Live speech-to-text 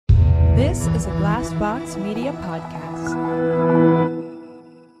This is a Glass Box Media podcast.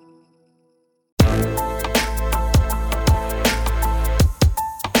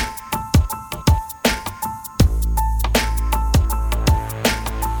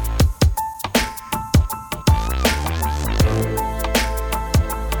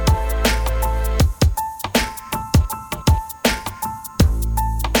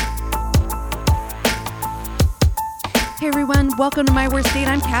 Hey everyone, welcome to My Worst Date.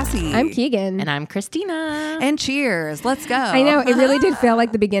 I'm Cassie. I'm Keegan. And I'm Christina. And cheers. Let's go. I know, it really did feel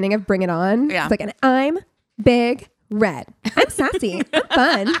like the beginning of Bring It On. Yeah. It's like, and I'm Big Red. I'm sassy. I'm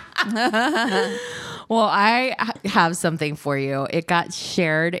fun. Well, I have something for you. It got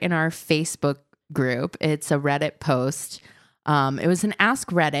shared in our Facebook group. It's a Reddit post. It was an Ask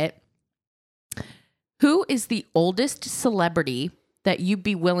Reddit. Who is the oldest celebrity that you'd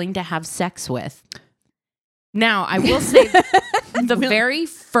be willing to have sex with? Now, I will say the very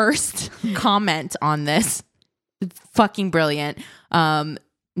first comment on this, fucking brilliant.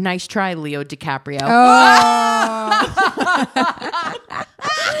 Nice try, Leo DiCaprio. Oh.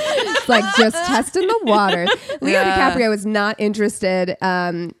 It's like just testing the waters. Leo DiCaprio is not interested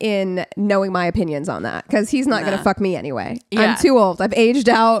in knowing my opinions on that because he's not going to fuck me anyway. Yeah. I'm too old. I've aged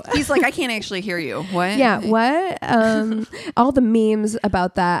out. He's like, I can't actually hear you. What? Yeah, what? All the memes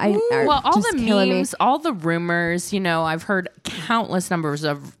about that. All just the killing me. memes, all the rumors, I've heard countless numbers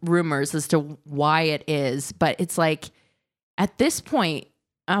of rumors as to why it is. But it's like, at this point,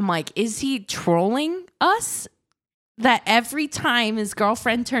 I'm like, is he trolling us? That every time his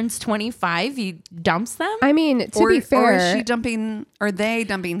girlfriend turns 25, he dumps them? I mean, to be fair, or is she dumping? Are they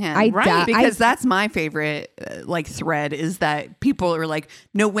dumping him? Right, because that's my favorite thread is that people are like,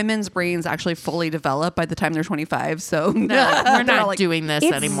 no, women's brains actually fully develop by the time they're 25. So No, we're not like, doing this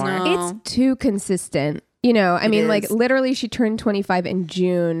anymore. No. It's too consistent. I mean, like is. literally she turned 25 in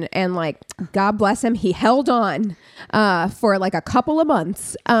June and like, God bless him, he held on for like a couple of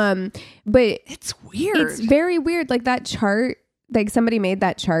months. But It's weird. it's very weird. Like that chart, like somebody made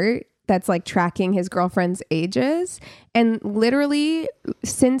that chart that's like tracking his girlfriend's ages. And literally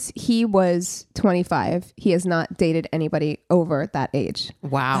since he was 25, he has not dated anybody over that age.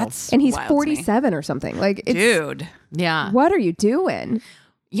 Wow. And he's wild to me. 47 or something. Like, it's, Dude. Yeah. what are you doing?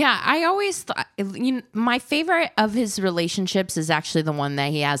 Yeah, I always thought, my favorite of his relationships is actually the one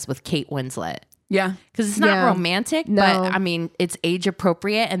that he has with Kate Winslet. Yeah. Because it's not Yeah. romantic, No. but I mean, it's age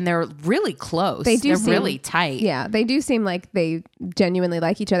appropriate and they're really close. They're really tight. Yeah, they do seem like they genuinely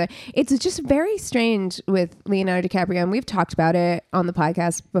like each other. It's just very strange with Leonardo DiCaprio, and we've talked about it on the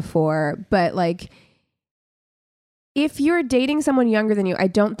podcast before, but like, if you're dating someone younger than you, I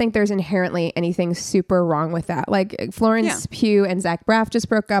don't think there's inherently anything super wrong with that. Like Florence Pugh and Zach Braff just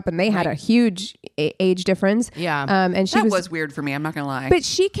broke up and they had a huge age difference. Yeah. And she That was weird for me. I'm not going to lie. but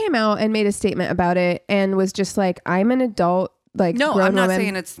she came out and made a statement about it and was just like, I'm an adult. Like, No, grown I'm not woman.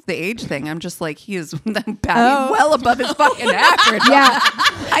 saying it's the age thing. I'm just like, he is batting well above his fucking average. Yeah.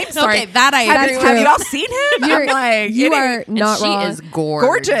 I'm sorry. Okay, that I have, agree have with. you all seen him? You're- I'm like, you it are ain't- not she wrong. is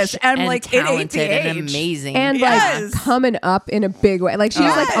gorgeous And, like, it ain't talented the and age. amazing. And Yes. like coming up in a big way. Like she's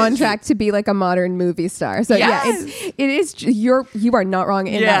like on track to be like a modern movie star. So Yes. it is you are not wrong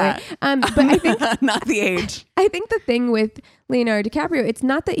in that way. But I think not the age. the thing with Leonardo DiCaprio, it's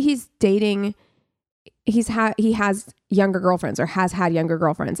not that he's dating he has younger girlfriends or has had younger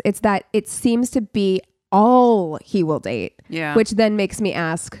girlfriends. It's that it seems to be all he will date. Yeah. Which then makes me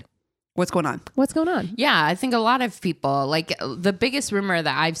ask, What's going on? what's going on? yeah, I think a lot of people, like the biggest rumor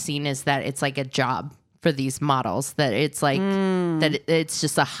that I've seen is that it's like a job for these models, that it's like, that it's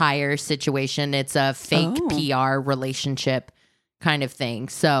just a hire situation. It's a fake PR relationship kind of thing.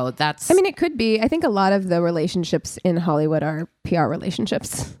 So that's, I mean, it could be. I think a lot of the relationships in Hollywood are PR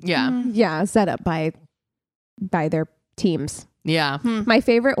relationships. yeah. Yeah, set up by their teams. Yeah. My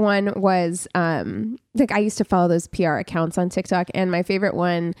favorite one was like I used to follow those PR accounts on TikTok, and my favorite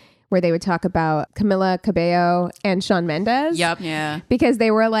one where they would talk about Camila Cabello and Shawn Mendes. Yep. Yeah. Because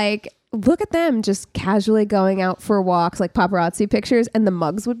they were like, look at them just casually going out for walks, like paparazzi pictures, and the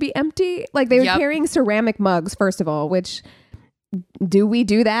mugs would be empty. Like they were carrying ceramic mugs, first of all, which do we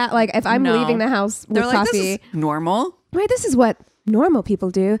do that? Like if I'm No. leaving the house with They're like, coffee, this is normal. right, this is what normal people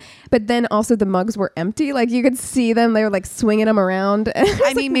do. But then also the mugs were empty. Like you could see them. They were like swinging them around.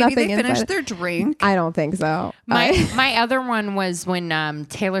 I mean, maybe they nothing finished inside. their drink. I don't think so. My other one was when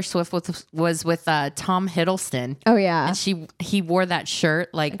Taylor Swift was with Tom Hiddleston. Oh yeah. And he wore that shirt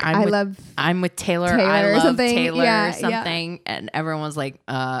like I'm with Taylor. Taylor I or love something. Taylor Yeah, or yeah. something, and everyone was like,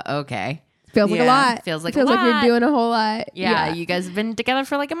 "Okay, Feels like a Yeah. lot. Feels like a like lot. you're doing a whole lot. yeah, you guys have been together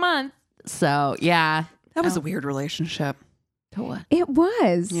for like a month." So yeah, That was a weird relationship. It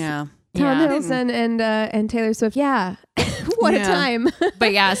was. Yeah. Tom Yeah. Hiddleston and Taylor Swift. Yeah. What a Yeah. time.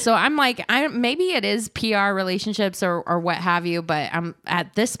 But yeah, so I'm like, maybe it is PR relationships or what have you, but I'm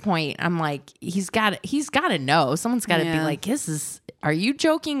at this point, I'm like, he's got to know. Someone's got to be Yeah. like, are you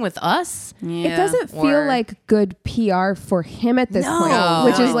joking with us? Yeah. It doesn't feel Or- like good PR for him at this No. point,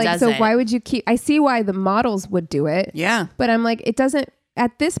 which No, is it like, so doesn't. why would you keep? I see why the models would do it, Yeah. but I'm like, it doesn't.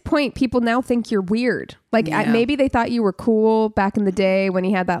 At this point, people now think you're weird. Like Yeah. maybe they thought you were cool back in the day when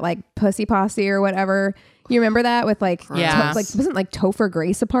he had that like pussy posse or whatever. You remember that with like, Yeah. like wasn't like Topher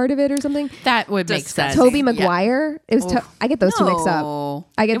Grace a part of it or something? That would make Disgusting. sense. Toby Yeah. Maguire. It was. I get those two mixed up. No.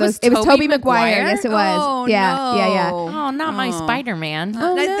 I get It those. was It was Tobey Toby Maguire. Maguire? Yes, it was. Oh, yeah, no. yeah. Oh, not my Spider-Man.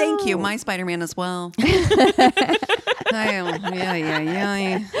 Oh, no. Thank you. My Spider-Man as well.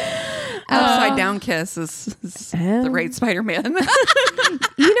 Yeah. Upside down kiss is the right Spider-Man.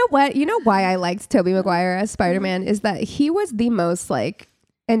 You know what? You know why I liked Tobey Maguire as Spider-Man is that he was the most like,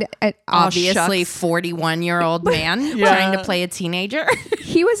 and Obviously, shucks. 41-year-old man trying to play a teenager.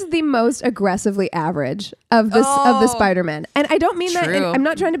 he was the most aggressively average of this of the Spider-Man. And I don't mean that. True. And I'm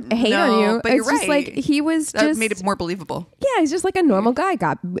not trying to hate No, on you. but It's you're just like right. he was That just made it more believable. yeah. He's just like a normal guy.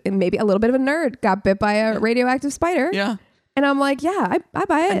 Got maybe a little bit of a nerd. Got bit by a radioactive spider. Yeah. And I'm like, yeah, I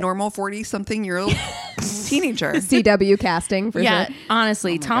buy A it. normal 40-something-year-old teenager. CW casting for Yeah, sure.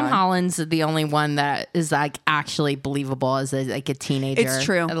 honestly, Tom God. Holland's the only one that is like actually believable as like a teenager. It's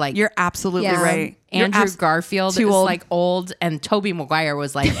true. Like You're absolutely Yeah. right. You're Andrew abs- Garfield too is old. like old, and Tobey Maguire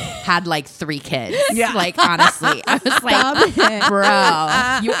was like had like 3 kids. Yeah. Like honestly, I was like,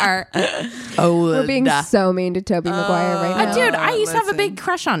 bro, you are old. We're being so mean to Tobey Maguire right now. Dude, I used to have a Listen. big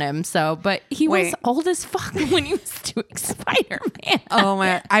crush on him. So, but he was Wait. old as fuck when he was doing Spider-Man. Oh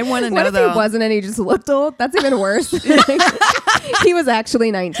my! I want to What know if though. he wasn't and he just looked old? That's even worse. He was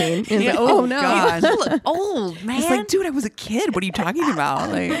actually 19. It's like, oh no. God. You look old, man. It's like, dude, I was a kid. What are you talking about?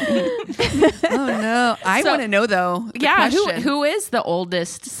 Like, oh no! I So- want to know though. the Yeah, question. who is the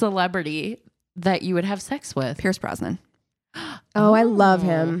oldest celebrity that you would have sex with? Pierce Brosnan. Oh, I love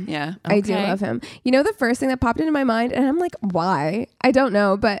him. Yeah. I do Okay. love him. You know, the first thing that popped into my mind, and I'm like, why? I don't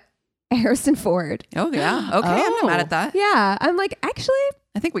know, but Harrison Ford. Oh yeah. Okay, I'm not mad at that. Yeah. I'm like, actually,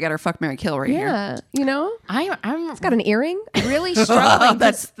 I think we got our fuck, marry, kill right here. yeah. You know, I'm got an earring. really struggling.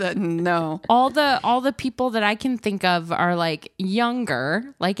 That's the no. all the people that I can think of are like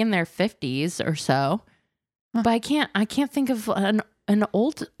younger, like in their 50s or so. But I can't think of an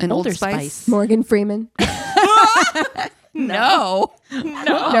older Old Spice. Morgan Freeman. No.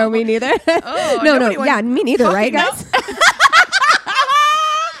 No, me neither. Oh, no. nobody wants- Yeah, me neither, right, no. guys?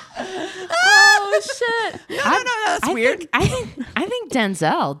 Oh shit! No, that's weird. I think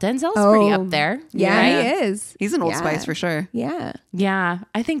Denzel. Denzel's pretty Oh, up there. Yeah, Yeah. he is. He's an Old Yeah. Spice for sure. Yeah. Yeah,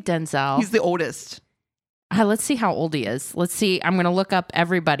 I think Denzel. He's the oldest. Let's see how old he is. Let's see. I'm gonna look up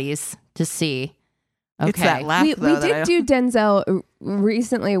everybody's to see. Okay. It's that laugh We though. that I did do Denzel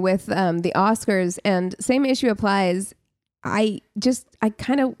recently with the Oscars, and same issue applies. I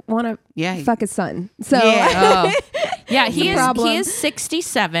kind of want to Yeah. fuck his son. So Yeah. Yeah, he is. problem. He is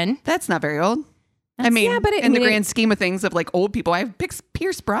 67. That's not very old. I mean, yeah, but in the grand scheme of things of like old people, I've picked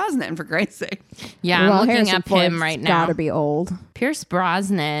Pierce Brosnan for Christ's sake. Yeah, well, I'm looking Harrison up Ford's him right now. Gotta be old. Pierce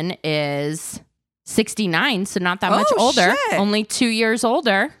Brosnan is 69, so not that much Oh, older. shit. Only 2 years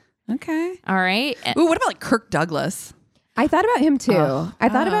older. Okay. All right. Ooh, what about like Kirk Douglas? I thought about him too. I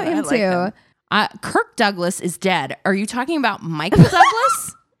thought about I him like too. him. Kirk Douglas is dead. Are you talking about Michael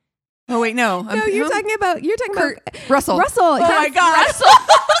Douglas? Oh wait, no. No, you're talking about Russell. Russell. Oh my God.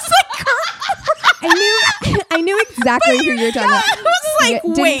 I knew exactly who you're talking about. I was like,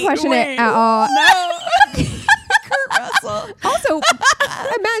 Didn't wait, question wait. it at all. No. Kurt Russell. Also,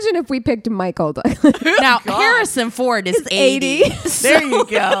 imagine if we picked Michael Douglas. Now, Harrison Ford is 80. There you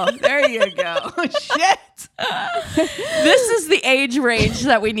go. There you go. Shit. This is the age range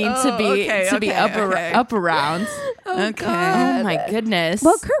that we need to be okay, up around. Okay. Oh my goodness.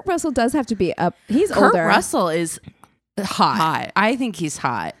 Well, Kurt Russell does have to be up. He's Kurt older. Russell is hot. Hot. I think he's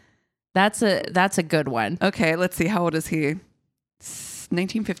hot. That's a good one. Okay, let's see. How old is he?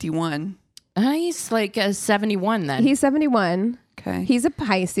 1951. He's like a 71 then. He's 71. Okay. He's a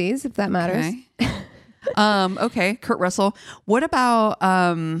Pisces, if that matters. Okay. Okay. Kurt Russell. What about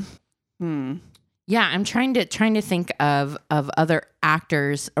Yeah, I'm trying to think of other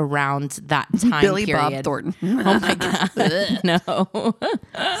actors around that time Billy period. Bob Thornton? Oh my god, no.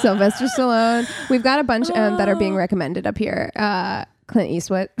 Sylvester Stallone. We've got a bunch that are being recommended up here. Clint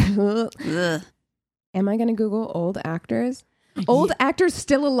Eastwood. Ugh. Am I going to Google old actors? Old actors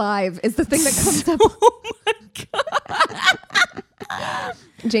still alive is the thing that comes up. Oh my God.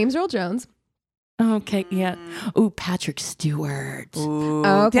 James Earl Jones. Okay, yeah. Ooh, Patrick Stewart. Ooh.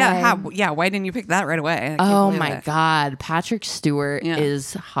 Okay. Yeah, why didn't you pick that right away? I can't Oh believe my it. God. Patrick Stewart Yeah.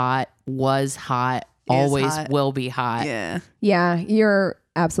 is hot, was hot, Is always hot. will be hot. Yeah. Yeah, you're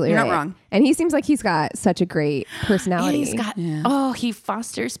absolutely You're right. not wrong. And he seems like he's got such a great personality. And he's got, Yeah. he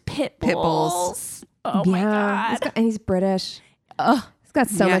fosters pit Pit bulls. bulls. Oh my God. And he's British. Ugh. He's got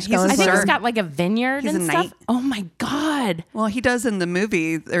so Yeah, much he's going a I for think him. he's got like a vineyard He's and a stuff. knight. Oh my God. Well, he does in the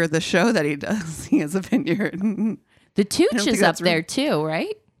movie or the show that he does. He has a vineyard. The don't Tooch think is up that's there too,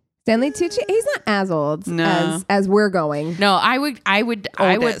 right? Stanley Tucci, he's not as old No. as we're going. No, I would.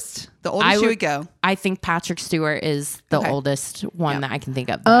 Oldest. The oldest you would go. I think Patrick Stewart is the Okay. oldest one that I can think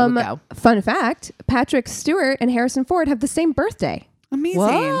of that I would go. Fun fact, Patrick Stewart and Harrison Ford have the same birthday. Amazing.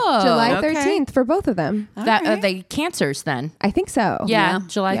 Whoa. July okay. 13th for both of them. That Alright. they cancers then. I think so. Yeah, Yeah.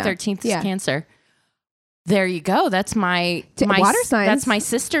 July Yeah. 13th is Yeah. Cancer. There you go. That's my Water signs. That's my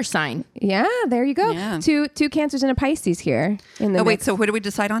sister sign. Yeah, there you go. Yeah. Two Cancers and a Pisces here in the Oh, wait. mix. So who do we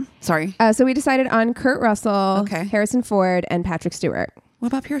decide on? Sorry. So we decided on Kurt Russell, Okay. Harrison Ford, and Patrick Stewart. What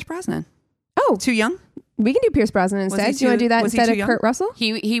about Pierce Brosnan? Oh, Too young? we can do Pierce Brosnan he instead. Do you want to too- do that was he instead too of young? Kurt Russell?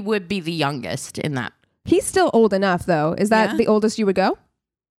 He would be the youngest in that. He's still old enough, though. Is that Yeah. the oldest you would go?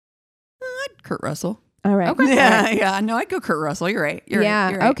 Kurt Russell. All right. Okay. Yeah, yeah. No, I'd go Kurt Russell. You're right. You're yeah.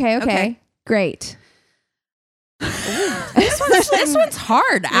 right. You're right. Okay. Great. This one's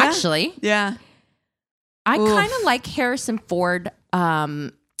hard, actually. Yeah. I Oof. kind of like Harrison Ford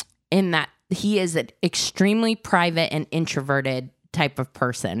in that he is an extremely private and introverted type of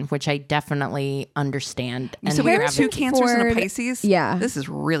person, which I definitely understand. And So we have Harrison two Cancers and a Ford- Pisces. Yeah. This is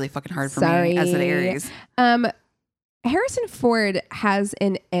really fucking hard for Sorry. me as an Aries. Harrison Ford has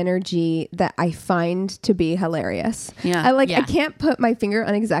an energy that I find to be hilarious. Yeah. I Yeah. can't put my finger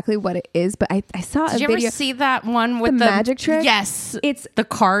on exactly what it is, but I saw Did a you video. ever see that one with The magic trick? Yes. It's the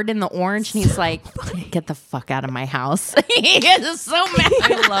card in the orange, and he's like, "Get the fuck out of my house!" He is so mad.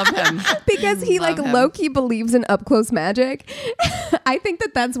 I love him. because he Love like him. low-key believes in up close magic. I think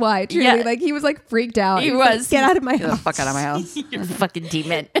that's why truly Yeah. like he was like freaked out. He was like, was. get out of my Get the house. fuck out of my house. You're a fucking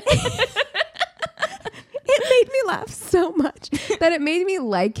demon. It made me laugh so much that it made me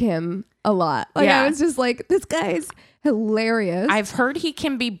like him a lot. Like Yeah. I was just like, this guy's hilarious. I've heard he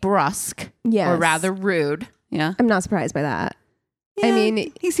can be brusque Yes. or rather rude. Yeah. I'm not surprised by that. I Yeah.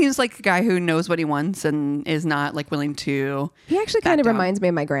 mean, he seems like a guy who knows what he wants and is not like willing to. he actually kind of down. reminds me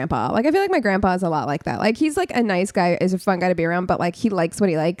of my grandpa. Like I feel like my grandpa is a lot like that. Like he's like a nice guy, is a fun guy to be around, but like he likes what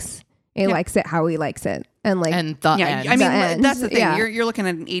he likes. He likes it how he likes it. And like And the Yeah, end. I mean The end. that's the thing. Yeah. You're looking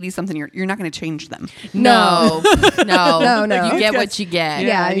at an 80-something. You're not going to change them. no. No. You get It's what just- you get.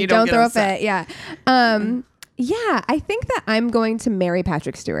 yeah, and you you don't don't get throw upset. a fit. Yeah. Yeah, I think that I'm going to marry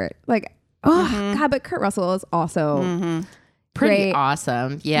Patrick Stewart. Like, oh God, but Kurt Russell is also Pretty great.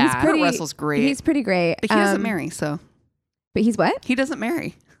 awesome. Yeah. He's pretty, Russell's great. He's pretty great. But he doesn't marry, so But he's what? he doesn't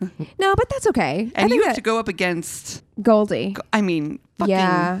marry. No, but that's okay. I And think you have that to go up against. Goldie. I mean, fucking.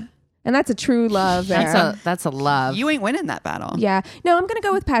 Yeah. And that's a true love there. That's a love. You ain't winning that battle. Yeah. No, I'm going to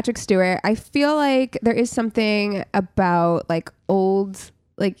go with Patrick Stewart. I feel like there is something about like old,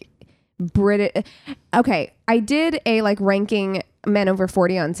 like British. Okay. I did a like ranking men over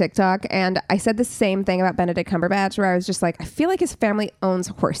 40 on TikTok. And I said the same thing about Benedict Cumberbatch, where I was just like, I feel like his family owns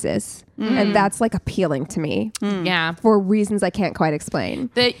horses. And that's like appealing to me Yeah. for reasons I can't quite explain.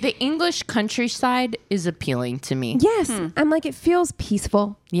 The English countryside is appealing to me. Yes. I'm like, it feels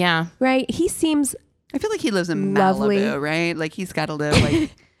peaceful, Yeah. right? He seems I feel like he lives in Lovely. Malibu, right? Like he's got to live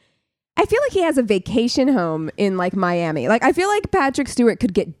like. I feel like he has a vacation home in like Miami. Like I feel like Patrick Stewart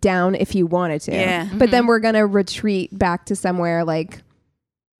could get down if he wanted to. Yeah. But then we're going to retreat back to somewhere like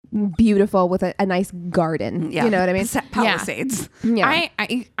beautiful with a nice garden. Yeah. You know what I mean? Palisades. Yeah.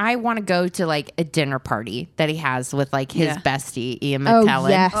 I want to go to like a dinner party that he has with like his Yeah. bestie Ian Oh, McKellen.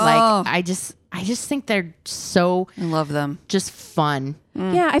 yes. Like Oh. I just think they're so I love them. just fun.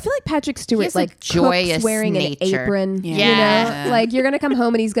 Yeah, I feel like Patrick Stewart has a like joyous cooks wearing nature. an apron. Yeah. You Yeah. know, like you're gonna come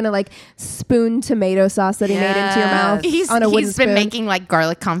home and he's gonna like spoon tomato sauce that he made into your mouth Yes. on a wooden He's been spoon. making like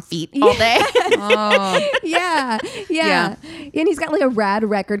garlic confit all day. Oh, yeah, and he's got like a rad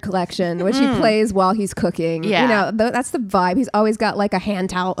record collection which he plays while he's cooking. Yeah. You know, that's the vibe. He's always got like a hand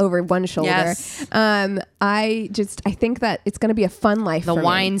towel over one shoulder. Yes. I think that it's gonna be a fun life. The for me.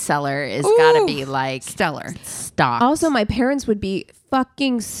 wine cellar is gotta Ooh. be like stellar. stocked. Also, my parents would be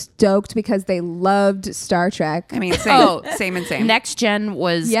fucking stoked because they loved Star Trek. I mean, same, Oh, same and same. Next Gen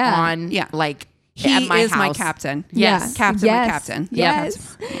was Yeah. on Yeah. like he at my is my house. captain. Yes. Captain, my captain.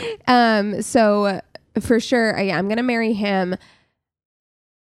 Yes. So for sure, yeah, I'm gonna marry him.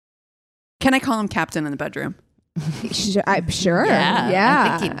 Can I call him captain in the bedroom? Sure.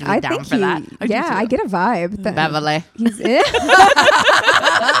 Yeah, I think he'd be down for that. I do too. I get a vibe. That Beverly. he's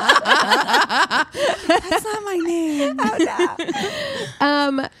That's not my name.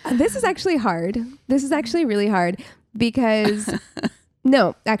 This is actually hard. This is actually really hard because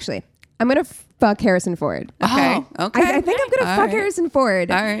no, actually, I'm gonna fuck Harrison Ford. Okay. I Okay. think I'm gonna fuck Harrison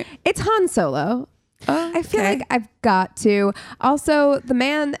Ford. All right. It's Han Solo. Oh, I feel like I've got to. Also, the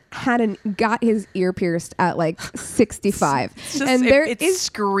man got his ear pierced at like 65, and it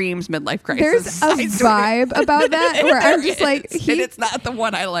screams midlife crisis. there's a vibe about that where I'm just like, and it's not the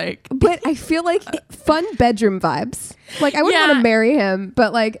one I like. but I feel like fun bedroom vibes. Like I wouldn't want to marry him,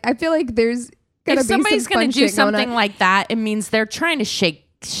 but like I feel like there's gonna If be somebody's some going fun to do shit going something on. like that, it means they're trying to shake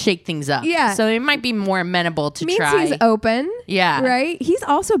things up. Yeah. So it might be more amenable to Means try. he's open. Yeah. Right. He's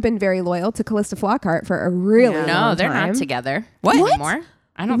also been very loyal to Callista Flockhart for a really long No, they're time. not together What? anymore.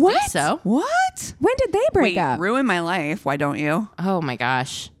 I don't think What? so. What? When did they break Wait, up? ruin my life. Why don't you? Oh my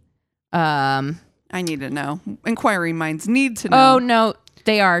gosh. I need to know. Inquiring minds need to know. Oh no,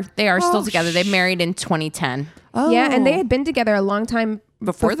 they are still together. They married in 2010. Oh. Yeah, and they had been together a long time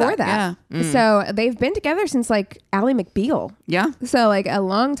before that. Yeah. So they've been together since like Ally McBeal. Yeah. So like a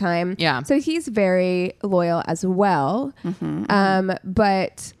long time. Yeah. So he's very loyal as well.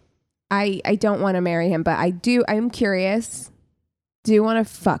 But I don't want to marry him, but I'm curious. Do want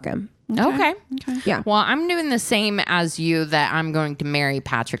to fuck him. Okay. Yeah. Well, I'm doing the same as you that I'm going to marry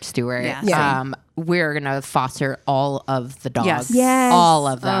Patrick Stewart. Yes. Yeah. We're going to foster all of the dogs. Yes. All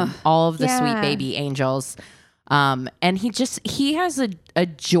of them. All of the Yeah. sweet baby angels. And he has a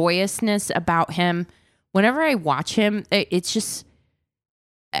joyousness about him. Whenever I watch him, it's just,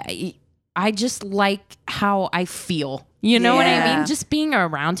 I just like how I feel. You know what I Yeah. mean? Just being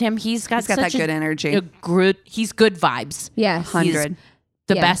around him, he's got that such good energy. He's good vibes. Yes. 100.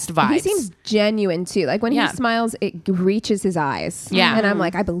 The Yeah. best vibes. He seems genuine too. Like when Yeah. he smiles, it reaches his eyes. Yeah. And I'm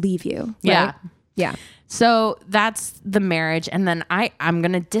like, I believe you. Yeah. Right? Yeah. So that's the marriage, and then I'm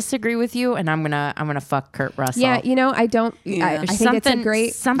gonna disagree with you, and I'm gonna fuck Kurt Russell. Yeah. You know, I don't. Yeah. I There's think it's a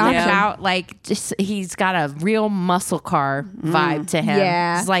great something option. about like just he's got a real muscle car vibe to him.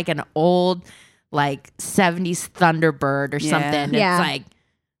 Yeah. It's like an old like 70s Thunderbird or Yeah. something. Yeah. It's like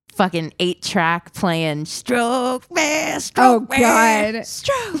fucking 8-track playing stroke man, stroke Oh man, God.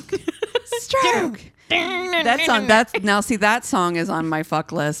 Stroke. Stroke. That song. That song is on my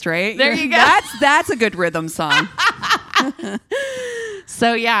fuck list, right? There you go. That's a good rhythm song.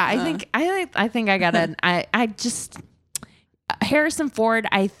 So yeah, I think I got an I just Harrison Ford.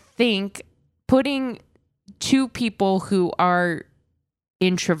 I think putting two people who are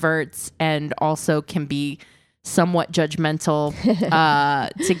introverts and also can be somewhat judgmental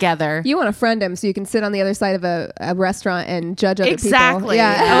together. You want to friend him so you can sit on the other side of a restaurant and judge other Exactly. people.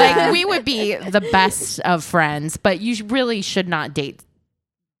 Yeah. Like we would be the best of friends, but you really should not date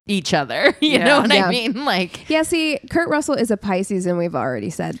each other. You Yeah. know what Yeah. I mean? Like, Yeah, see, Kurt Russell is a Pisces, and we've already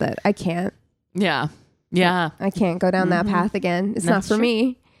said that I can't yeah. go down that path again. It's not That's for true.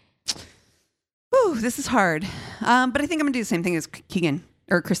 me. Ooh, this is hard. But I think I'm gonna do the same thing as Keegan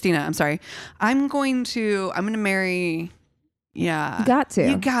or Christina. I'm sorry. I'm gonna marry. Yeah, You got to.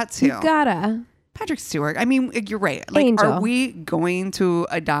 You got to. You gotta. Patrick Stewart. I mean, you're right. Like, Angel. are we going to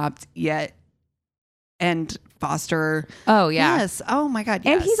adopt yet and foster? Oh yeah. Yes. Oh my God.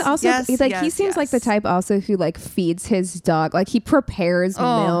 Yes. And he's also Yes, he's like he yes, seems like the yes. type also who like feeds his dog. Like he prepares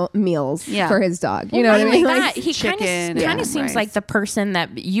meals Yeah. for his dog. You know Well, what I mean? not only Like, that, he kind chicken of and seems rice. like the person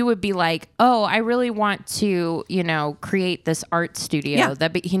that you would be like, oh, I really want to, create this art studio. Yeah.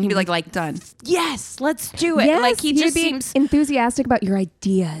 That he'd Be be like done. yes, let's do it. yes, Like he he'd just be seems, enthusiastic about your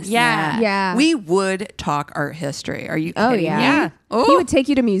ideas. yeah, Yeah. We would talk art history. Are you Oh kidding yeah. me? Yeah. Oh. He would take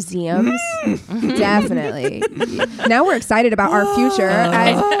you to museums. Definitely. Now we're excited about our future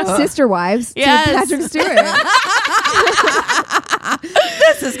as sister wives Yes. to Patrick Stewart.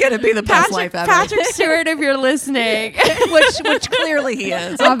 This is going to be the best life ever. Patrick Stewart, if you're listening, which clearly he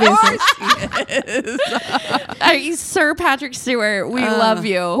is. Obviously. Sir Patrick Stewart, we love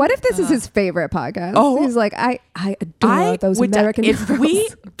you. What if this is his favorite podcast? Oh. He's like, I adore those American if girls. we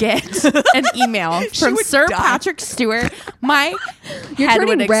get an email from would Sir die. Patrick Stewart, my You're head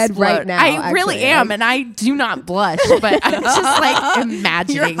turning would red explode. right now, I really actually. am, and I do not blush, but I'm just like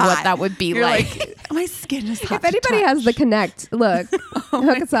imagining You're what hot. that would be You're like. my skin is hot. If anybody has the connect, look,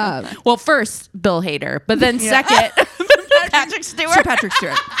 hook us up. Well, first Bill Hader, but then second Patrick Stewart. Sir Patrick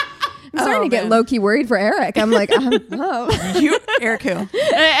Stewart. I'm starting to get low key worried for Eric. I'm like, oh. You, Eric who?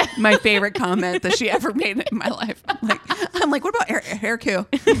 My favorite comment that she ever made in my life. I'm like, what about Eric who?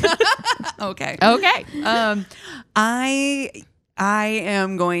 Okay. Okay. I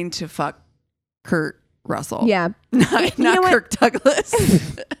am going to fuck Kurt Russell. Yeah. Not know what? Kirk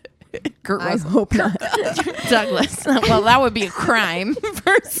Douglas. Kurt I Russell. hope not. Douglas. Well, that would be a crime,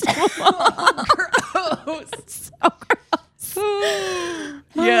 first of all. Gross. So gross.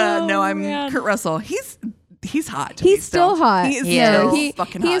 Yeah, no, I'm man. Kurt Russell. He's hot. to me He's still hot. He is Yeah. still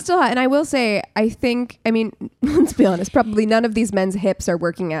fucking hot. He is still hot. And I will say, I mean, let's be honest, probably none of these men's hips are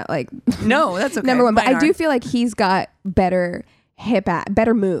working at like No, that's okay. number one. But Mine I do are. feel like he's got better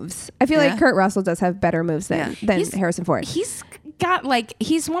better moves. I feel Yeah. like Kurt Russell does have better moves than He's- Harrison Ford. He's got like,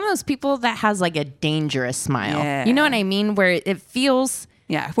 he's one of those people that has like a dangerous smile. Yeah. You know what I mean? Where it feels,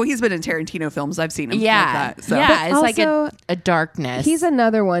 Yeah, well, he's been in Tarantino films. I've seen him. yeah. like that, so. Yeah, But it's like also, a darkness. He's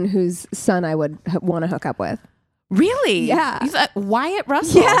another one whose son I would want to hook up with. Really? Yeah. He's Wyatt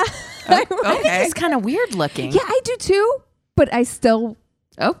Russell. Yeah. I think Okay. he's kind of weird looking. Yeah, I do too. But I still,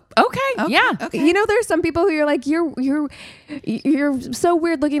 Oh, okay. Yeah. Okay. you know, there's some people who you're like, you're so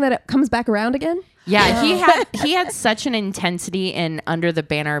weird looking that it comes back around again. Yeah, he had such an intensity in Under the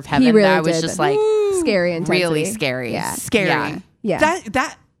Banner of Heaven really that I was did. just like Scary intensity. really scary. Yeah. Scary. Yeah.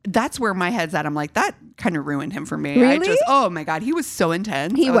 That's where my head's at. I'm like, that kind of ruined him for me. Really? Oh my God, he was so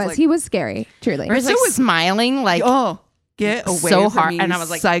intense. He I was. like, He was scary, truly. Or he's like smiling like oh, get away so from hard. me, And I was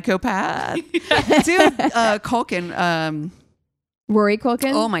like- psychopath. Dude, Culkin. Rory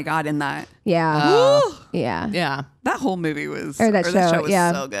Culkin. Oh my God, in that. Yeah. Yeah. yeah. That whole movie was, Or that show. was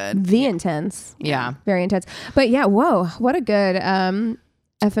Yeah. so good. The intense. Yeah. Very intense. But yeah, whoa, what a good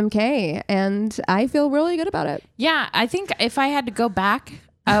FMK. And I feel really good about it. Yeah, I think if I had to go back,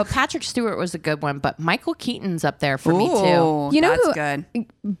 Patrick Stewart was a good one, but Michael Keaton's up there for me too. Ooh, You know that's who- good.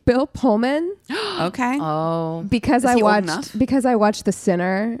 Bill Pullman, Okay. Oh, because Is I he old watched enough? The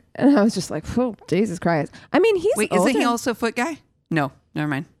Sinner, and I was just like, oh, Jesus Christ. I mean, he's Wait, older. isn't he also Foot Guy? No, never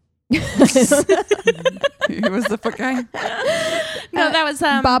mind. He was the Foot Guy. no, that was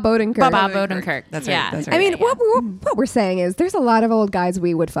Bob Odenkirk. Bob Odenkirk. Odenkirk. That's right, yeah. that's right. I mean, what we're saying is there's a lot of old guys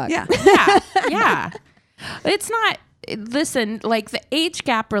we would fuck. Yeah. yeah, yeah. It's not. Listen, like the age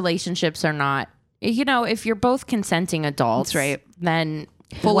gap relationships are not. You know, if you're both consenting adults, That's right. then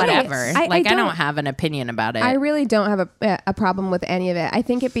Full whatever. I I don't- have an opinion about it. I really don't have a problem with any of it. I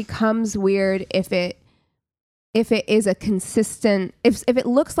think it becomes weird if it is a consistent, if it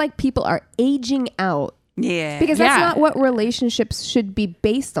looks like people are aging out, Yeah. because that's Yeah. not what relationships should be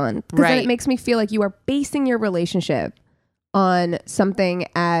based on. Because then Right. it makes me feel like you are basing your relationship on something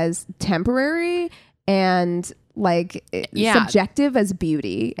as temporary and like Yeah. subjective as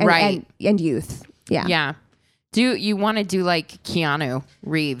beauty and, Right. and youth. Yeah. yeah. Do you want to do like Keanu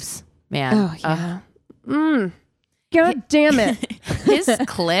Reeves, man? Oh yeah. God damn it. His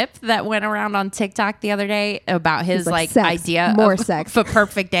clip that went around on TikTok the other day about his like, like sex. idea More of sex. a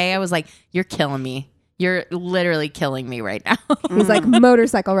perfect day. I was like, you're killing me. You're literally killing me right now. He's like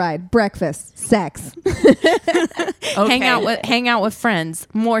motorcycle ride, breakfast, sex. Hang out with friends,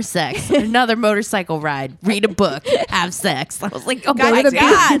 more sex, another motorcycle ride, read a book, have sex. I was like, oh God my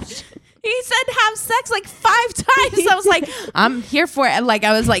damn. God. He said have sex like 5 times. I was like, I'm here for it. Like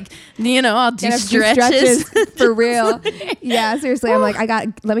I was like, I'll do And a few stretches. for real. Yeah, seriously. I'm like,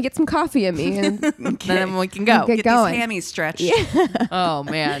 let me get some coffee in me and Then we can go. Get Get going. these hammies stretched. Oh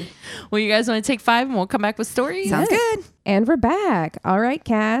man. Well, you guys want to take 5 and we'll come back with stories? Sounds good. And we're back. All right,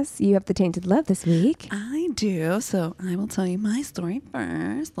 Cass, you have the tainted love this week. I do. So I will tell you my story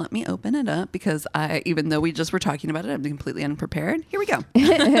first. Let me open it up because even though we just were talking about it, I'm completely unprepared. Here we go.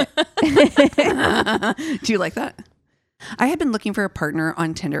 Do you like that? I had been looking for a partner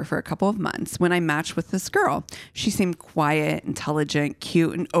on Tinder for a couple of months when I matched with this girl. She seemed quiet, intelligent,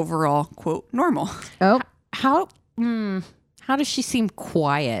 cute, and overall, quote, normal. Oh, How does she seem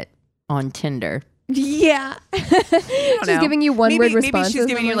quiet on Tinder? yeah. She's know. giving you one word Maybe responses. she's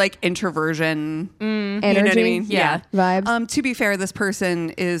giving you like introversion energy. You know what I mean? Yeah. Vibes. To be fair, this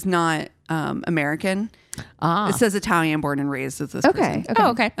person is not American. It says Italian, born and raised as this Okay. person. Okay. Oh,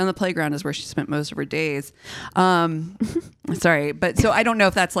 okay. And the playground is where she spent most of her days. Sorry, but so I don't know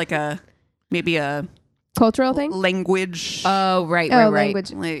if that's like maybe a Cultural thing? language, Oh, right.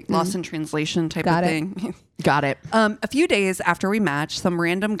 language. like lost in translation type Got of it. thing. Got it. A few days after we matched, some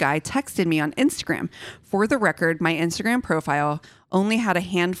random guy texted me on Instagram. For the record, my Instagram profile only had a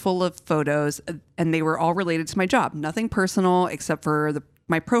handful of photos, and they were all related to my job. Nothing personal except for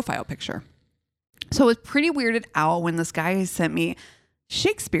my profile picture. So I was pretty weirded out when this guy sent me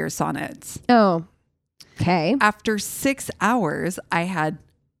Shakespeare sonnets. Oh, okay. After 6 hours, I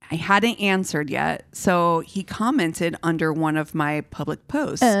hadn't answered yet. So he commented under one of my public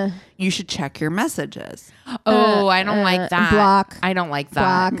posts, you should check your messages. Oh, I don't like that. block. I don't like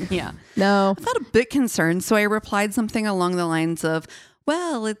that. Block. Yeah. No. I felt a bit concerned, so I replied something along the lines of,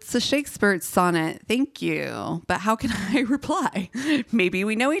 Well, it's a Shakespeare sonnet. Thank you. But how can I reply? Maybe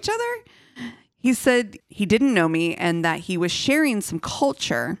we know each other? He said he didn't know me and that he was sharing some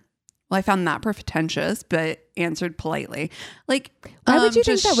culture. Well, I found that pretentious, but answered politely. Like, Why would you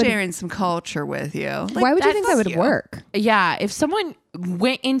think just that would- sharing some culture with you. Like, Why would you think that fuck would you. work? Yeah, if someone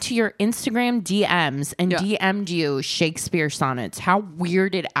went into your Instagram DMs and DM'd you Shakespeare sonnets, how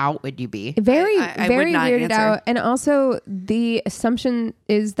weirded out would you be? Very, I would very not weirded answer. out. And also, the assumption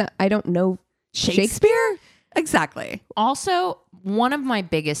is that I don't know Shakespeare. Exactly. Also, one of my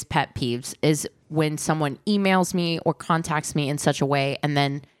biggest pet peeves is when someone emails me or contacts me in such a way and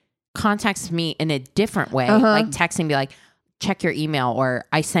then contacts me in a different way, like texting me like, check your email or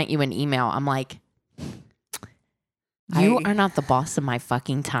I sent you an email. I'm like, you are not the boss of my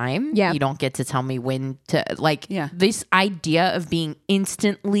fucking time. Yeah. You don't get to tell me when to Yeah. This idea of being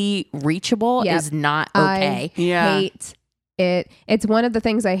instantly reachable Yep. is not okay. I Yeah. hate it. It's one of the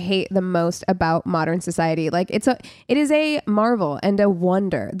things I hate the most about modern society. Like it is a marvel and a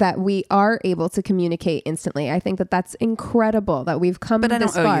wonder that we are able to communicate instantly. I think that that's incredible that we've come But I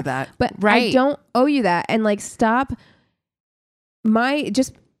this don't owe far. you that. But I Right. don't owe you that. And like, stop.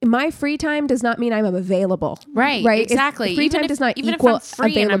 My free time does not mean I'm available. Right. Right. Exactly. Free time does not equal if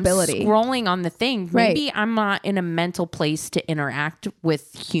I'm free availability. And I'm scrolling on the thing, Right. maybe I'm not in a mental place to interact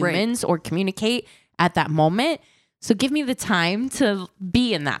with humans or communicate at that moment. So give me the time to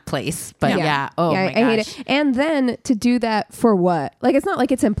be in that place. But yeah, oh my I hate gosh. it. And then to do that for what? Like, it's not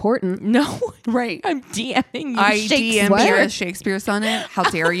like it's important. No, Right. I'm DMing you. I Shakespeare. DM you a Shakespeare sonnet. How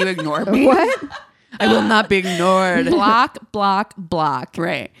dare you ignore me? What? I will not be ignored. block, block, block.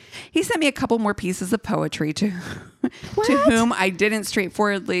 Right. He sent me a couple more pieces of poetry to whom I didn't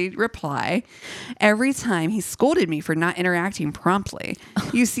straightforwardly reply. Every time he scolded me for not interacting promptly.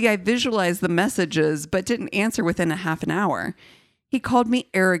 You see, I visualized the messages but didn't answer within a half an hour. He called me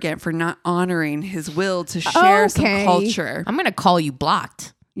arrogant for not honoring his will to share some Okay. culture. I'm gonna call you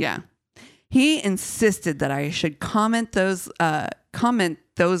blocked. Yeah. He insisted that I should comment those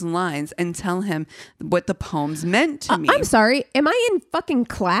lines and tell him what the poems meant to me. I'm sorry. Am I in fucking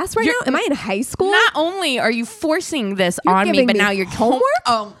class right now? Am I in high school? Not only are you forcing this You're on me, giving but me now you're homework?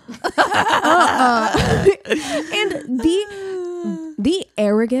 And the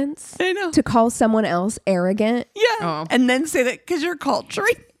arrogance I know. to call someone else arrogant Yeah. Oh. And then say that because you're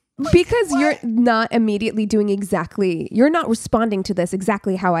culturing. because you're not immediately doing you're not responding to this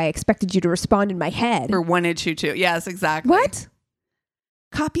exactly how I expected you to respond in my head. Or wanted you to. Yes, exactly. What?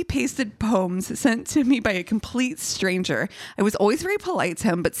 Copy pasted poems sent to me by a complete stranger. I was always very polite to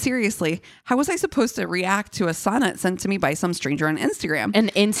him, but seriously, how was I supposed to react to a sonnet sent to me by some stranger on Instagram? an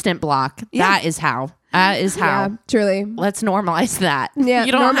instant block. Yeah. That is how. That is how. Yeah, truly. Let's normalize that. Yeah,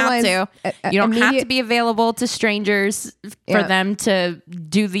 You don't have normalize, to. You don't have to immediate- be available to strangers for Yeah. them to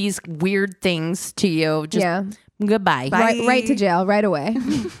do these weird things to you. Just Yeah. goodbye. Bye. Right to jail right away.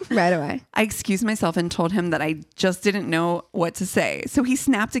 Right away. I excused myself and told him that I just didn't know what to say. So he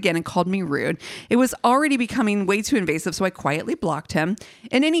snapped again and called me rude. It was already becoming way too invasive, so I quietly blocked him.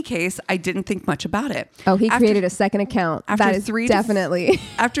 In any case, I didn't think much about it. Oh, he After- created a second account. after That is 3 to definitely.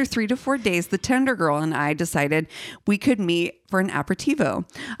 After 3 to 4 days, the Tender Girl and I decided we could meet for an aperitivo.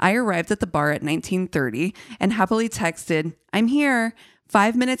 I arrived at the bar at 19:30 and happily texted, "I'm here."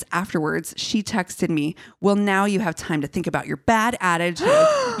 5 minutes afterwards, she texted me, "Well, now you have time to think about your bad attitude.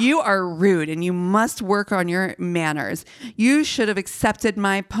 You are rude and you must work on your manners. You should have accepted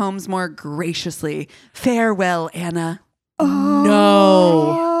my poems more graciously. Farewell, Anna."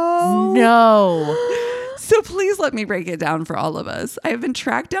 No. No. So please let me break it down for all of us. I have been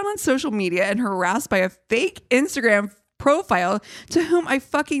tracked down on social media and harassed by a fake Instagram profile to whom I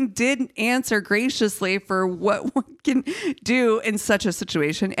fucking did answer graciously for what one can do in such a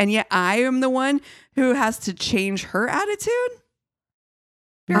situation. And yet I am the one who has to change her attitude.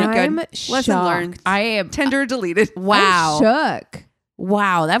 Very I'm good. Lesson shocked. learned. I am. Tender deleted. Wow. I'm shook.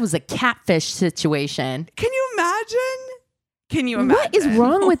 Wow. That was a catfish situation. Can you imagine? Can you imagine? What is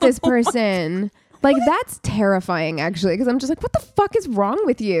wrong with this person? Like, that's terrifying, actually, because I'm just like, what the fuck is wrong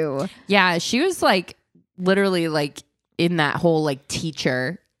with you? Yeah. She was like literally like in that whole like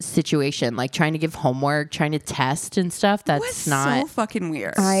teacher situation, like trying to give homework, trying to test and stuff. That's What's not so fucking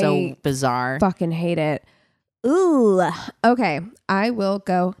weird. so bizarre. Fucking hate it. Ooh. Okay, I will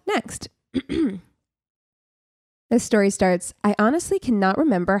go next. This story starts, I honestly cannot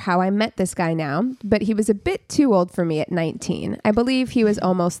remember how I met this guy now, but he was a bit too old for me at 19. I believe he was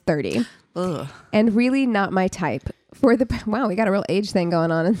almost 30 Ugh. and really not my type. Wow, we got a real age thing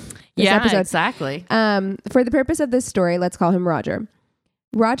going on in this Yeah, episode. exactly. For the purpose of this story, let's call him Roger.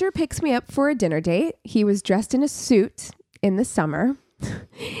 Roger picks me up for a dinner date. He was dressed in a suit in the summer.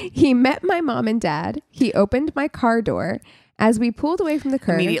 He met my mom and dad. He opened my car door. As we pulled away from the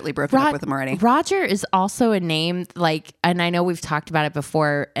curb, Immediately broke up with him already. Roger is also a name like, and I know we've talked about it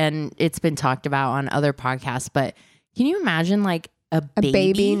before and it's been talked about on other podcasts, but can you imagine like a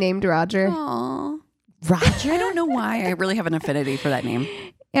baby named Roger? Aww. Roger? I don't know why. I really have an affinity for that name.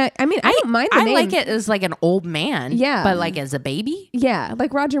 Yeah, I mean, I don't mind the name. I like it as like an old man. Yeah. But like as a baby? Yeah,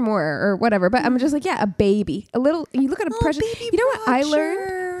 like Roger Moore or whatever. But I'm just like, yeah, a baby. A little, you look at a precious. You know what I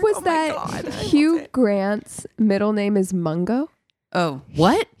learned was that Hugh Grant's middle name is Mungo. Oh.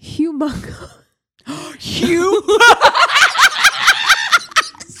 What? Hugh Mungo. Hugh?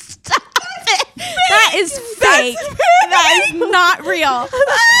 That is fake. That is not real.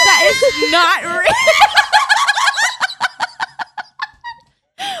 That is not real.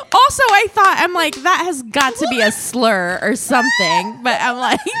 Also, I'm like, that has got to be a slur or something. But I'm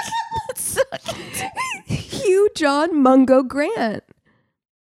like, Hugh John Mungo Grant.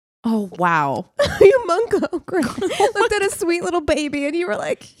 oh, wow. Hugh Mungo Grant. Looked at a sweet little baby and you were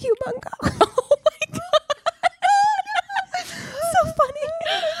like, Hugh Mungo. Oh my God. So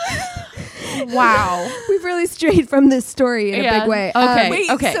funny. Wow. We've really strayed from this story in a big way. Okay. Wait,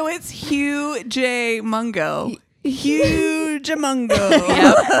 okay. so it's Hugh J. Mungo. Huge Mungo.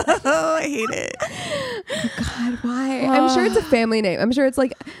 Yep. Oh, I hate it. God, why? I'm sure it's a family name. I'm sure it's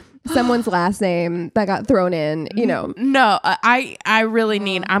like someone's last name that got thrown in, you know. No, I really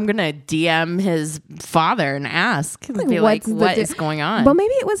need, I'm going to DM his father and ask. Like, Be like, what's the what is going on? Well,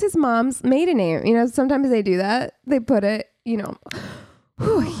 maybe it was his mom's maiden name. You know, sometimes they do that. They put it, you know,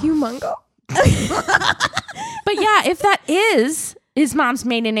 Hugh Mungo. But yeah, if that is his mom's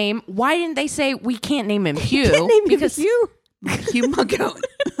maiden name, why didn't they say we can't name him Hugh? Can't name because him Hugh. Hugh Mungo.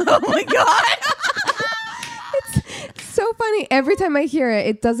 Oh my God. It's so funny. Every time I hear it,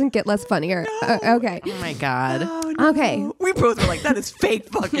 it doesn't get less funnier. Okay. Oh my God. Oh, no. Okay. We both were like, that is fake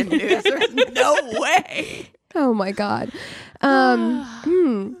fucking news. There's no way. Oh my God.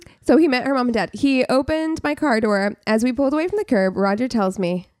 So he met her mom and dad. He opened my car door. As we pulled away from the curb, Roger tells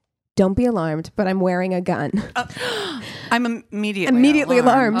me, "Don't be alarmed, but I'm wearing a gun." I'm immediately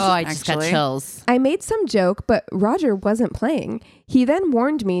alarmed. Oh, I just got chills. I made some joke, but Roger wasn't playing. He then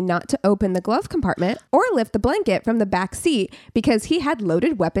warned me not to open the glove compartment or lift the blanket from the back seat because he had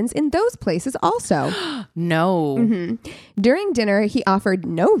loaded weapons in those places also. No. During dinner, he offered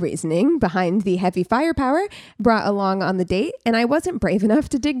no reasoning behind the heavy firepower brought along on the date, and I wasn't brave enough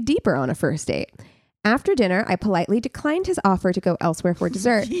to dig deeper on a first date. After dinner, I politely declined his offer to go elsewhere for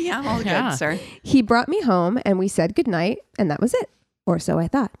dessert. Yeah, all Yeah. good, sir. He brought me home and we said goodnight, and that was it. Or so I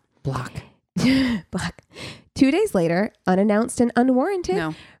thought. Block. Black. 2 days later, unannounced and unwarranted,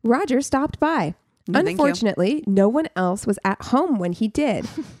 No. Roger stopped by. No, thank you. Unfortunately, no one else was at home when he did.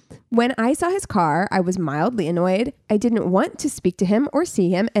 When I saw his car, I was mildly annoyed. I didn't want to speak to him or see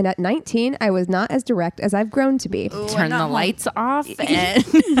him, and at 19, I was not as direct as I've grown to be. Turn the lights off and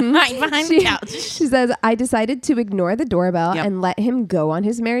hide behind the couch. She says, I decided to ignore the doorbell Yep. and let him go on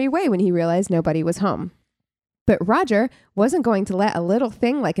his merry way when he realized nobody was home. But Roger wasn't going to let a little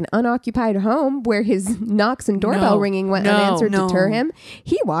thing like an unoccupied home where his knocks and doorbell ringing went unanswered deter him.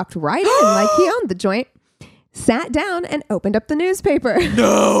 He walked right in like he owned the joint, sat down and opened up the newspaper.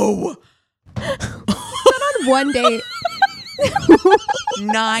 No. Not on one date.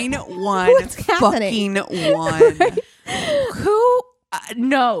 9-1 What's happening? fucking 1. Who?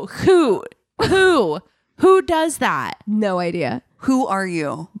 No. Who does that? No idea. Who are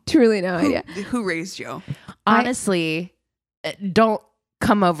you? Truly no idea. Who raised you? Honestly, don't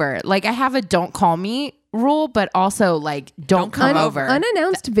come over. Like I have a don't call me rule, but also like don't come over.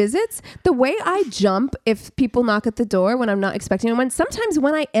 Unannounced visits, the way I jump if people knock at the door when I'm not expecting one, sometimes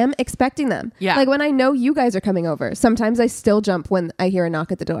when I am expecting them. Yeah. Like when I know you guys are coming over, sometimes I still jump when I hear a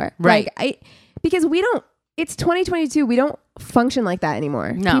knock at the door. Right. Like because it's 2022. We don't function like that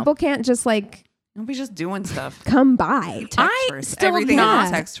anymore. No. People can't just like Nobody's just doing stuff. come by. I first. still Everything knock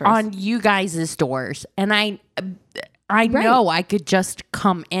is text first. on you guys' doors, and I know I could just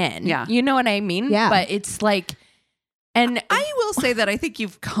come in. Yeah. You know what I mean? Yeah. But it's like, and I will say that I think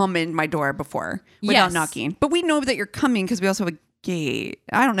you've come in my door before without Yes. knocking, but we know that you're coming because we also have a gate.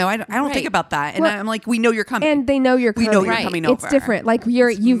 I don't know. I don't Right. think about that, and Well, I'm like, we know you're coming. And they know you're we coming. know you're Right. coming It's over. different. Like you've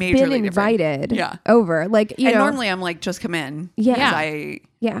majorly been different. invited Yeah. over. Like, you And know. normally I'm like, just come in. Yeah. 'Cause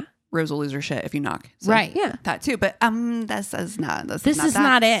Yeah. Rose will lose her shit if you knock. So Right. Yeah. That too. But this is not. This this is that.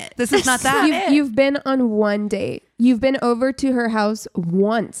 not it. This is not that. You've been on one date. You've been over to her house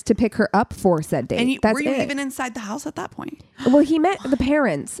once to pick her up for said date. And That's were you it. even inside the house at that point? Well, he met the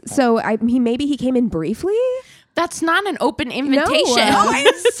parents, so maybe he came in briefly. That's not an open invitation. Oh,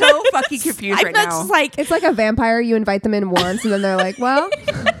 I'm so fucking confused right That's now. like, It's like a vampire. You invite them in once, and then they're like, "Well,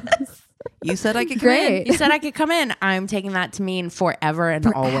 You said I could come great." you said I could come in. I'm taking that to mean forever and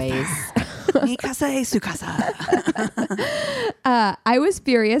always. in. Mi casa es su casa. I was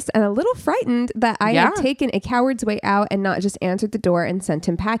furious and a little frightened that I had Yeah. taken a coward's way out and not just answered the door and sent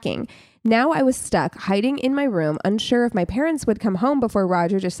him packing. Now I was stuck, hiding in my room, unsure if my parents would come home before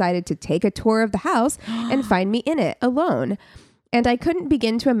Roger decided to take a tour of the house and find me in it alone. And I couldn't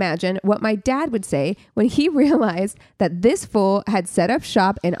begin to imagine what my dad would say when he realized that this fool had set up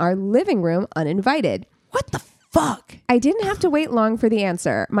shop in our living room uninvited. What the fuck? I didn't have to wait long for the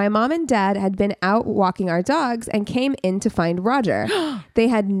answer. My mom and dad had been out walking our dogs and came in to find Roger. They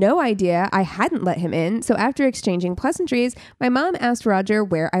had no idea I hadn't let him in, so after exchanging pleasantries, my mom asked Roger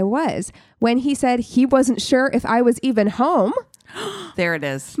where I was. When he said he wasn't sure if I was even home, There it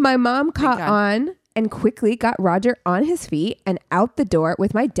is. my mom caught God. on and quickly got Roger on his feet and out the door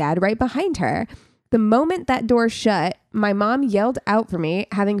with my dad right behind her. The moment that door shut, my mom yelled out for me,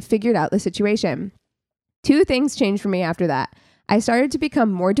 having figured out the situation. Two things changed for me after that. I started to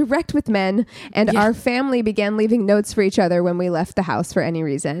become more direct with men, and our family began leaving notes for each other when we left the house for any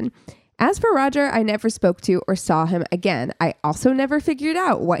reason. As for Roger, I never spoke to or saw him again. I also never figured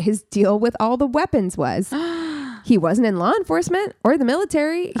out what his deal with all the weapons was. He wasn't in law enforcement or the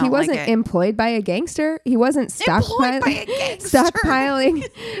military. He Don't like wasn't it. employed by a gangster. He wasn't Employed by a gangster. stockpiling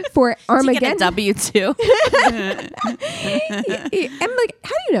for Did you get a Armageddon. W-2? I'm like,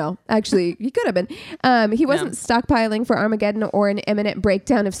 how do you know? Actually, he could have been. He wasn't stockpiling for Armageddon or an imminent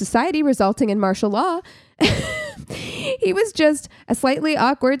breakdown of society resulting in martial law. He was just a slightly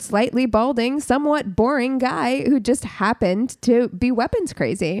awkward, slightly balding, somewhat boring guy who just happened to be weapons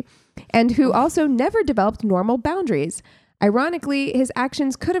crazy and who also never developed normal boundaries. Ironically, his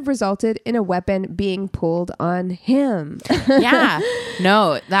actions could have resulted in a weapon being pulled on him. Yeah.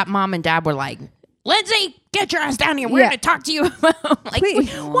 No, that mom and dad were like, Lindsay, get your ass down here. We're Yeah. going to talk to you about like,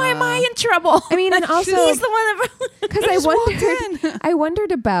 Please. why am I in trouble? I mean, and also he's the one that because I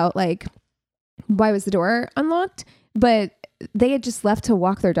wondered about like why was the door unlocked, but they had just left to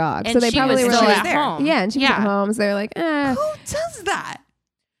walk their dog, And so they she probably was were still like, at home. yeah, and she was at home, so they're like, Who does that?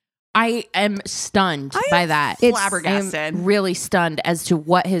 I am stunned I by am that. flabbergasted. I'm really stunned as to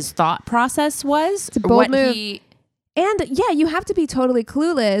what his thought process was. It's a bold what move. he and yeah, you have to be totally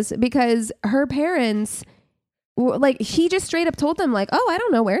clueless because her parents, like, he just straight up told them like, oh, I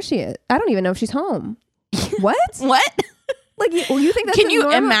don't know where she is. I don't even know if she's home. What? What? Like, you think that's Can a you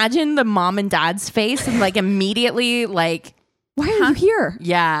normal- imagine the mom and dad's face and like immediately like, Why are you here?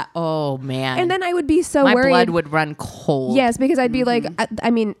 yeah, oh man. And then I would be so my worried. blood would run cold. Yes, because I'd be like,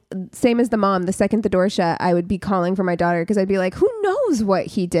 I mean, same as the mom, the second the door shut, I would be calling for my daughter because I'd be like, who knows what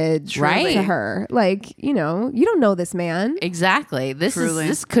he did Right. to her? Like, you know, you don't know this man. Exactly. Truly.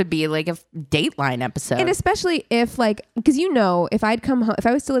 This could be like a Dateline episode. And especially if like, because you know, if I'd come home, if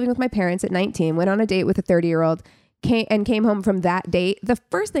I was still living with my parents at 19, went on a date with a 30-year-old, came home from that date, the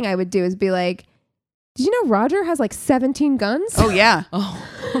first thing I would do is be like, did you know Roger has like 17 guns? Oh yeah,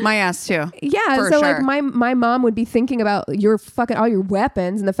 oh, my ass too. Yeah, For so sure. like my mom would be thinking about your fucking all your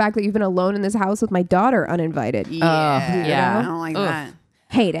weapons and the fact that you've been alone in this house with my daughter uninvited. Yeah, yeah. I don't like Ugh. that.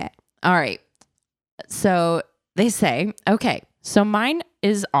 Hate it. all right. So they say, okay, so mine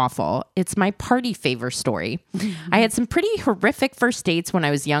is awful. It's my party favor story. I had some pretty horrific first dates when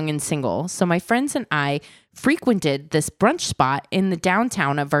I was young and single. So my friends and I frequented this brunch spot in the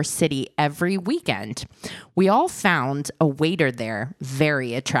downtown of our city every weekend. We all found a waiter there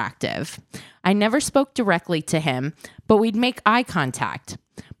very attractive. I never spoke directly to him, but we'd make eye contact.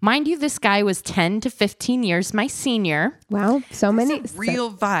 Mind you, this guy was 10 to 15 years my senior. Wow, so many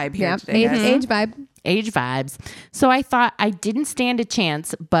Real vibe here yeah, today. guys. age vibe. Age vibes. So I thought I didn't stand a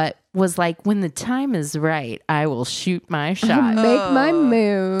chance, but was like, when the time is right, I will shoot my shot. Make my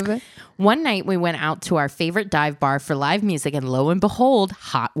move. One night we went out to our favorite dive bar for live music, and lo and behold,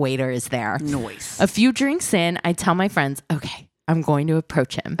 hot waiter is there. Noise. A few drinks in, I tell my friends, okay, I'm going to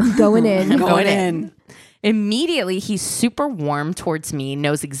approach him. Going in. Going in. Immediately, he's super warm towards me,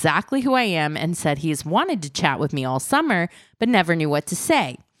 knows exactly who I am, and said he's wanted to chat with me all summer, but never knew what to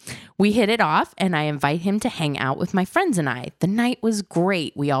say. We hit it off, and I invite him to hang out with my friends and I. The night was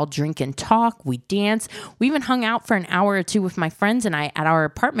great. We all drink and talk. We dance. We even hung out for an hour or two with my friends and I at our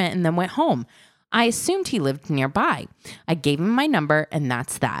apartment and then went home. I assumed he lived nearby. I gave him my number, and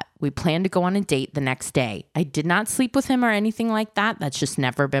that's that. We planned to go on a date the next day. I did not sleep with him or anything like that. That's just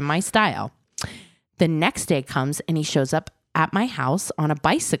never been my style. The next day comes, and he shows up at my house on a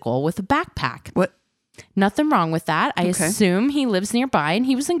bicycle with a backpack. What? Nothing wrong with that. I Okay. assume he lives nearby and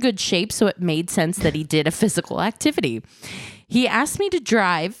he was in good shape, so it made sense that he did a physical activity. He asked me to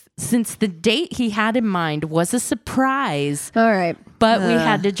drive since the date he had in mind was a surprise, All right. but we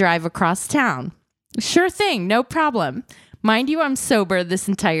had to drive across town. Sure thing, no problem. Mind you, I'm sober this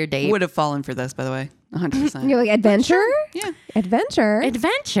entire date. Would have fallen for this, by the way. 100%. You're like, adventure? Yeah. Adventure?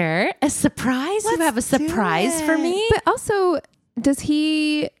 Adventure? A surprise? You have a surprise for me? But also, does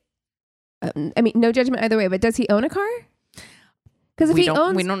he... I mean, no judgment either way, but does he own a car? Because if we he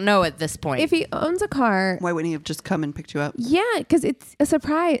don't know at this point. if he owns a car, Why wouldn't he have just come and picked you up? yeah, because it's a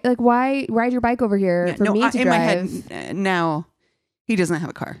surprise. Like, why ride your bike over here for me to in drive? my head, now, he doesn't have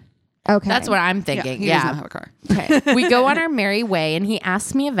a car. Okay, That's what I'm Yeah, thinking. he doesn't have a car. Okay. We go on our merry way, and he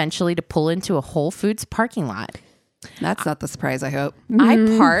asked me eventually to pull into a Whole Foods parking lot. That's not the surprise, I hope. I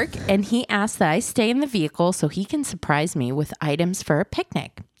park, and he asks that I stay in the vehicle so he can surprise me with items for a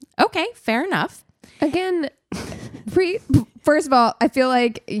picnic. Okay, fair enough. Again, first of all, I feel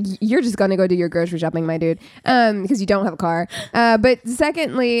like you're just gonna go do your grocery shopping, my dude, because you don't have a car. But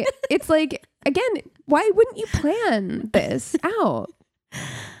secondly, it's like, again, why wouldn't you plan this out?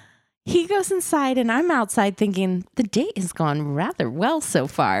 He goes inside, and I'm outside thinking the date has gone rather well so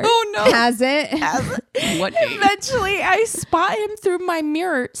far. Oh, no. Has it? What date? Eventually, I spot him through my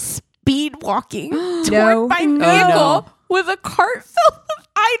mirror speed walking toward No. my No. vehicle with a cart filled with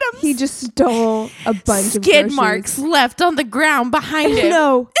items. He just stole a bunch of skid groceries. marks left on the ground behind him.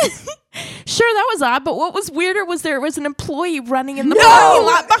 No. Sure, that was odd, but what was weirder was there was an employee running in the parking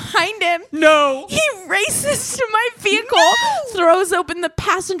lot behind him. No. He races to my vehicle, throws open the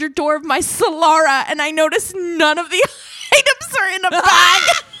passenger door of my Solara, and I notice none of the items are in a bag.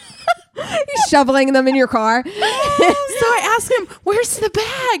 He's shoveling them in your car. So I ask him, "Where's the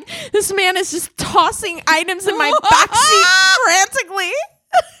bag?" This man is just tossing items in my backseat frantically.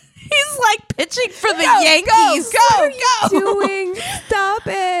 He's like pitching for the Yankees. Go. Doing? Stop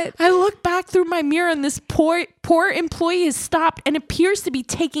it. I look back through my mirror and this poor employee has stopped and appears to be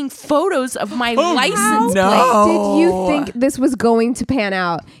taking photos of my license no. plate. Did you think this was going to pan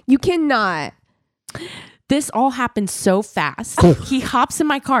out? You cannot. This all happened so fast. He hops in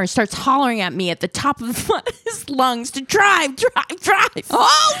my car and starts hollering at me at the top of his lungs to drive. Oh,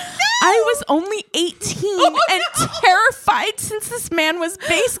 no! I was only 18 and terrified since this man was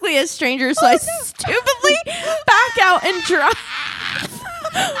basically a stranger, so I stupidly back out and drive.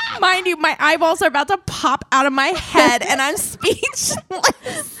 Mind you, my eyeballs are about to pop out of my head and I'm speechless.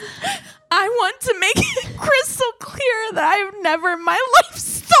 I want to make it crystal clear that I've never in my life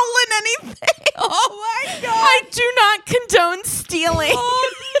stolen anything. Oh my God. I do not condone stealing.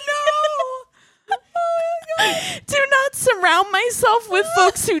 Oh no. Oh my God. Do not surround myself with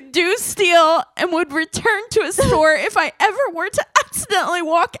folks who do steal and would return to a store if I ever were to accidentally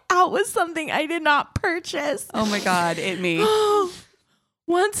walk out with something I did not purchase. Oh my God, me.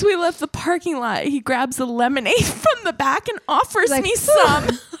 Once we left the parking lot, he grabs a lemonade from the back and offers Like, me some.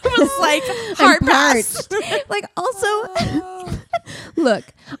 I was like, hard pass. Like, also, look,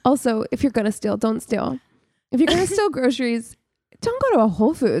 also, if you're going to steal, don't steal. If you're going to steal groceries, don't go to a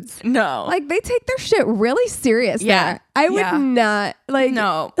Whole Foods. No. Like, they take their shit really serious Yeah. there. I would Yeah. not, like,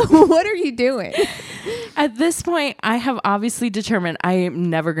 No. What are you doing? At this point, I have obviously determined I am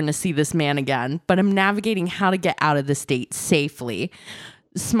never going to see this man again, but I'm navigating how to get out of the state safely.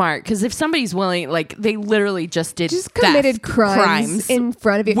 Smart, because if somebody's willing, like they literally just did committed theft crimes in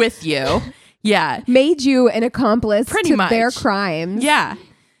front of you. with you. Yeah. Made you an accomplice Pretty to much. their crimes. Yeah.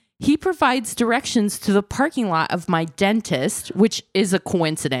 He provides directions to the parking lot of my dentist, which is a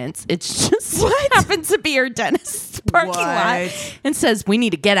coincidence. It's just happened to be her dentist's parking lot, and says, "We need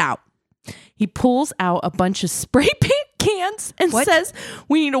to get out." He pulls out a bunch of spray paint cans and says,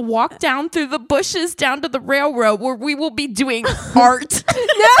 "We need to walk down through the bushes down to the railroad where we will be doing art."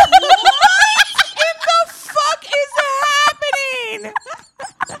 No! What in the fuck is happening?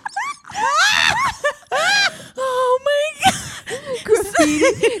 Oh my God. Graffiti.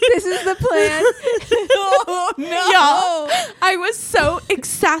 This is the plan. Oh no. Y'all, I was so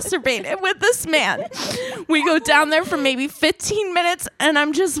exacerbated with this man. We go down there for maybe 15 minutes and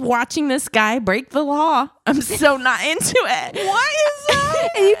I'm just watching this guy break the law. I'm so not into it. What is that?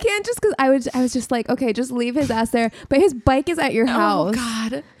 And you can't just, because I was just like, okay, just leave his ass there. But his bike is at your house. Oh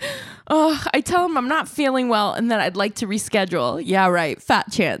God. Oh, I tell him I'm not feeling well and that I'd like to reschedule. Yeah, right.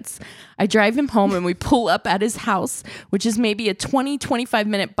 Fat chance. I drive him home and we pull up at his house, which is maybe a 25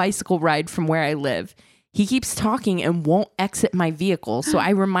 minute bicycle ride from where I live. He keeps talking and won't exit my vehicle, so I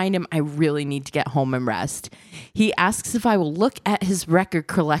remind him I really need to get home and rest. He asks if I will look at his record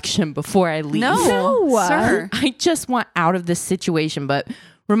collection before I leave. No, No. sir. I just want out of this situation, but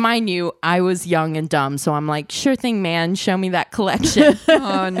Remind you, I was young and dumb, so I'm like, sure thing, man, show me that collection.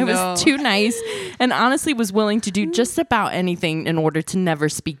 Oh, no. It was too nice, and honestly was willing to do just about anything in order to never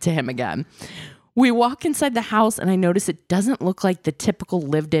speak to him again. We walk inside the house, and I notice it doesn't look like the typical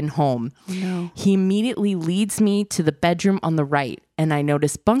lived-in home. Oh, no. He immediately leads me to the bedroom on the right, and I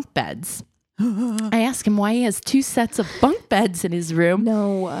notice bunk beds. I ask him why he has 2 sets of bunk beds in his room.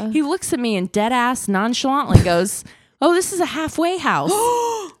 No. He looks at me and dead ass nonchalantly goes, "Oh, this is a halfway house."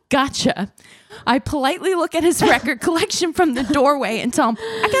 Gotcha. I politely look at his record collection from the doorway and tell him,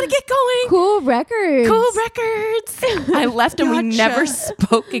 I gotta get going. Cool records. Cool records. I left and we Gotcha. never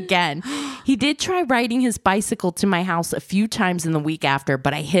spoke again. He did try riding his bicycle to my house a few times in the week after,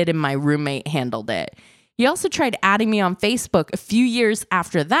 but I hid and my roommate handled it. He also tried adding me on Facebook a few years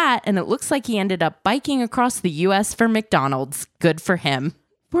after that, and it looks like he ended up biking across the U.S. for McDonald's. Good for him.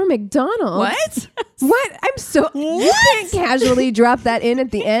 For McDonald's. What? What? I'm so. You can't casually drop that in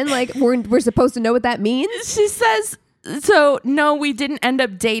at the end. Like we're supposed to know what that means. She says, so no, we didn't end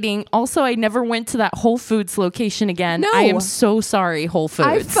up dating. Also, I never went to that Whole Foods location again. No. I am so sorry, Whole Foods.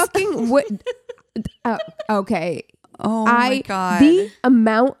 I fucking would. Okay. Oh my God. The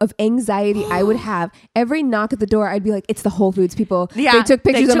amount of anxiety I would have every knock at the door, I'd be like, "It's the Whole Foods people. They took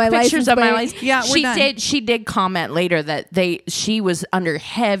pictures of my license plate." Yeah, we're done. She did comment later that she was under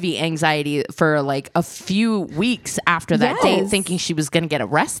heavy anxiety for like a few weeks after that Yes. date, thinking she was going to get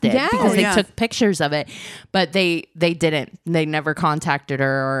arrested Yes. because they Yeah. took pictures of it, but they didn't. They never contacted her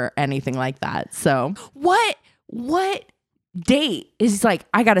or anything like that. So what date is like,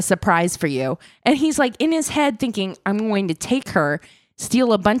 I got a surprise for you, and he's like in his head thinking, I'm going to take her,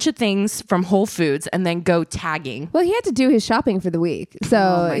 steal a bunch of things from Whole Foods, and then go tagging. Well, he had to do his shopping for the week,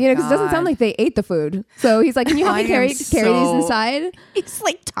 so my because it doesn't God. sound like they ate the food. So he's like, "Can you help me I carry am these so- inside?" It's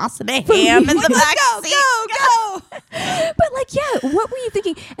like tossing a ham in the back seat. Go. But like, yeah, what were you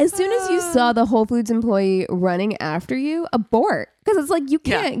thinking? As soon as you saw the Whole Foods employee running after you, abort, because it's like you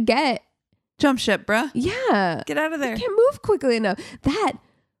can't get. Jump ship, bruh. Yeah, Get out of there. you can't move quickly enough. That.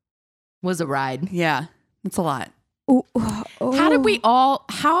 Was a ride. Yeah. It's a lot. Oh,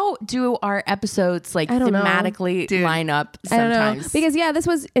 How do our episodes like I don't know. thematically Dude. line up I don't know. sometimes? Because this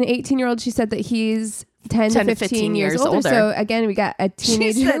was an 18-year-old. She said that he's 10 to 15 years older. So again, we got a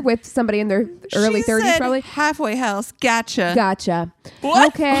teenager said- with somebody in their early She 30s said probably. halfway house. Gotcha. Gotcha.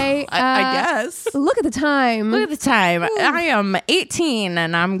 What? Okay. I guess. Look at the time. Look at the time. I am 18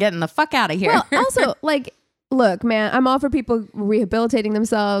 and I'm getting the fuck out of here. Well, also, like, look, man, I'm all for people rehabilitating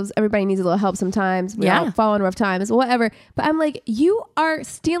themselves. Everybody needs a little help sometimes. We all fall in rough times, whatever. But I'm like, you are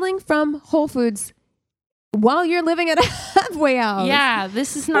stealing from Whole Foods while you're living at a halfway house. yeah,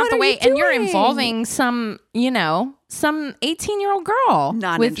 this is not What the are way. you And you're doing? involving some 18-year-old girl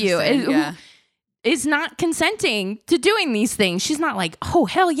Not with you. interested, who yeah. is not consenting to doing these things. She's not like, oh,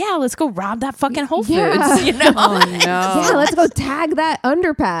 hell yeah, let's go rob that fucking Whole Foods. Yeah. You know? Oh, no. Yeah, let's go tag that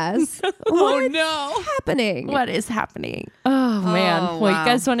underpass. Oh, What's no. happening? What is happening? Oh, man. Oh, Well, wow. you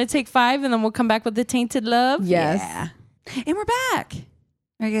guys want to take 5 and then we'll come back with the tainted love? Yes. Yeah. And we're back.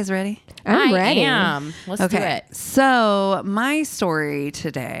 Are you guys ready? I'm ready. I am. Let's do it. So my story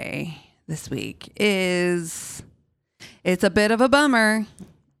today, this week, is it's a bit of a bummer,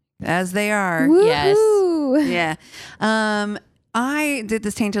 as they are. Yes. Woohoo. Yeah. I did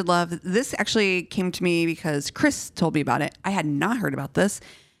this tainted love. This actually came to me because Chris told me about it. I had not heard about this.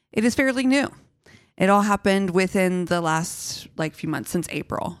 It is fairly new. It all happened within the last few months since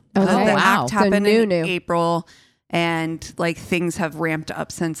April. Okay. The Wow. act So happened in new. April, and things have ramped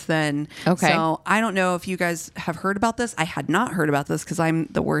up since then. Okay. So I don't know if you guys have heard about this. I had not heard about this because I'm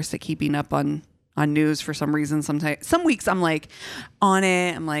the worst at keeping up on news for some reason. Sometimes, some weeks I'm like on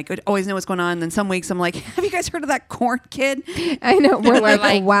it. I'm like, I always know what's going on. Then some weeks I'm like, have you guys heard of that corn kid? I know. We're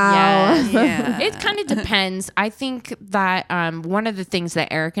like, wow. yes. Yeah. It kind of depends. I think that one of the things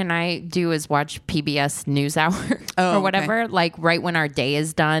that Eric and I do is watch PBS NewsHour Oh, or whatever. Like right when our day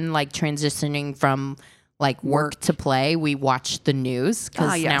is done, like transitioning from work to play, we watch the news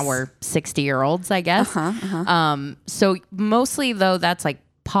because yes. now we're 60-year-olds, I guess. So mostly though, that's like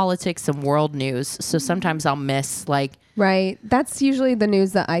politics and world news. So sometimes I'll miss Right. That's usually the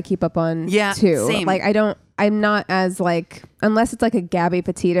news that I keep up on Yeah, too. same. I'm not as unless it's like a Gabby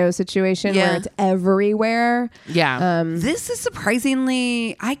Petito situation Yeah. where it's everywhere. yeah. This is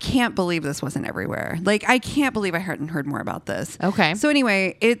surprisingly, I can't believe this wasn't everywhere. I can't believe I hadn't heard more about this. Okay. So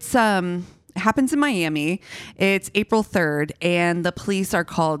anyway, it's happens in Miami. It's April 3rd, and the police are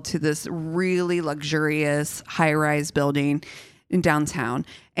called to this really luxurious high-rise building in downtown.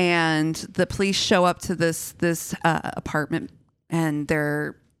 And the police show up to this apartment, and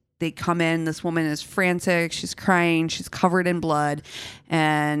they're they come in. This woman is frantic. She's crying. She's covered in blood.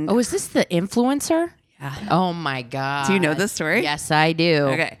 And Oh, is this the influencer? yeah. Oh my God. Do you know this story? Yes, I do.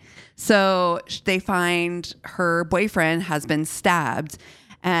 Okay. So they find her boyfriend has been stabbed,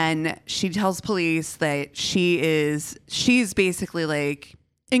 and she tells police that she's basically like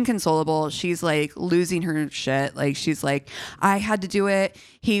inconsolable. She's like losing her shit. Like, she's like, I had to do it.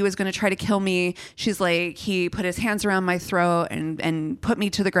 He was going to try to kill me. She's like, he put his hands around my throat and put me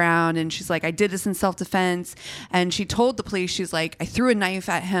to the ground. And she's like, I did this in self-defense. And she told the police, she's like, I threw a knife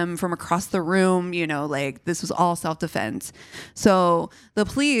at him from across the room, you know, like this was all self-defense. So the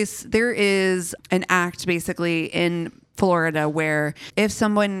police, there is an act basically in Florida where if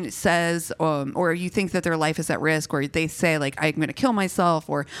someone says or you think that their life is at risk, or they say like, I'm going to kill myself,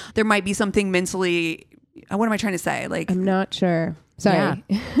 or there might be something mentally, what am I trying to say? Like, I'm not sure. Sorry.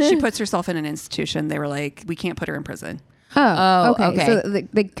 Yeah. she puts herself in an institution. They were like, we can't put her in prison. Oh, okay. okay. So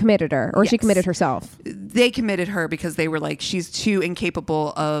they committed her, or she Yes. committed herself. They committed her because they were like, she's too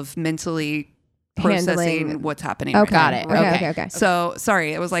incapable of mentally processing Handling. what's happening. Okay. right Got it. now. Okay. Okay. So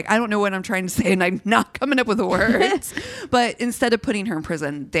sorry, it was like, I don't know what I'm trying to say, and I'm not coming up with the words. But instead of putting her in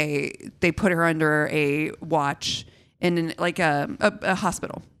prison, they put her under a watch in like a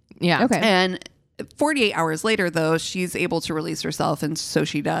hospital. Yeah. Okay. And 48 hours later, though, she's able to release herself, and so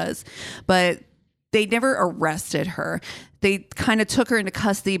she does. But they never arrested her. They kind of took her into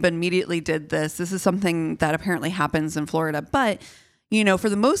custody, but immediately did this. This is something that apparently happens in Florida. But, you know, for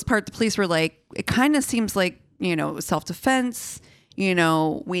the most part, the police were like, it kind of seems like, you know, self-defense. You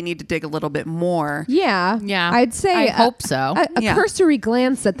know, we need to dig a little bit more. Yeah. Yeah. I'd say I hope so. A Yeah. cursory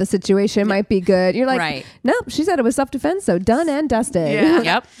glance at the situation might be good. You're like, Right. nope, she said it was self-defense, so done and dusted. Yeah.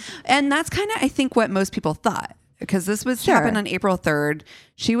 Yep. And that's kind of, I think, what most people thought, because this was Sure. happened on April 3rd.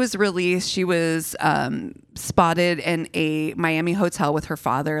 She was released. She was spotted in a Miami hotel with her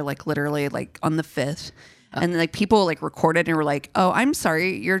father, like literally like on the 5th. And like people like recorded and were like, oh, I'm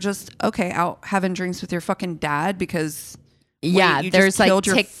sorry. You're just out having drinks with your fucking dad because Yeah. wait, you There's just like killed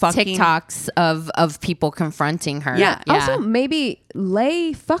your fucking- TikToks of people confronting her. Yeah. Also, maybe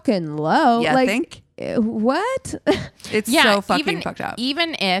lay fucking low. Yeah, like, think? What? It's Yeah, so fucking fucked up.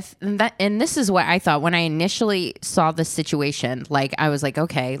 Even if that, and this is what I thought when I initially saw the situation, like I was like,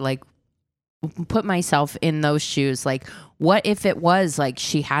 okay, like put myself in those shoes. Like, what if it was like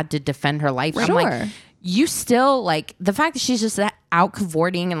she had to defend her life? I'm Sure. like, you still like the fact that she's just out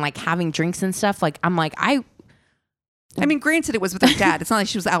cavorting and like having drinks and stuff. Like, I'm like, I mean, granted, it was with her dad. It's not like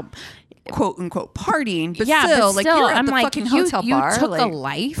she was out, quote unquote, partying, but yeah, still, but like still, you're at I'm the like, fucking you, hotel you bar. took like, a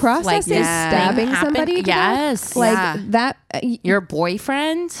life. Processing like, stabbing happened. somebody to death? Yes. Like Yeah. that. Your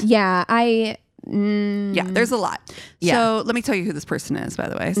boyfriend. Yeah, yeah, there's a lot. Yeah. So let me tell you who this person is, by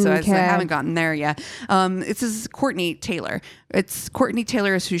the way. So I Okay. haven't gotten there yet. This is Courtney Taylor. Courtney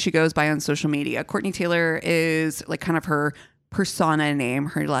Taylor is who she goes by on social media. Courtney Taylor is like kind of her persona name.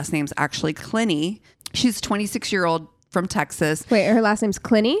 Her last name's actually Clinny. She's a 26-year-old from Texas. Wait, her last name's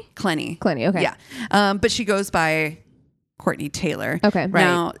Clinny? Clinny. Clinny, okay. Yeah. But she goes by Courtney Taylor. Okay. Right.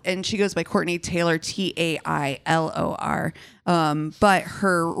 Now, and she goes by Courtney Taylor, Tailor. But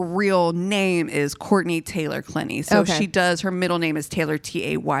her real name is Courtney Taylor Clinny. So Okay. her middle name is Taylor,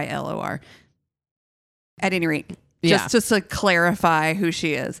 Taylor. At any rate, Yeah. just to clarify who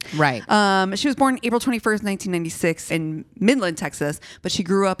she is. Right. She was born April 21st, 1996 in Midland, Texas, but she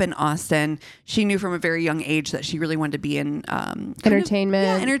grew up in Austin. She knew from a very young age that she really wanted to be in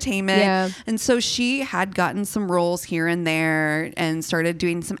Entertainment. entertainment. Yeah. And so she had gotten some roles here and there and started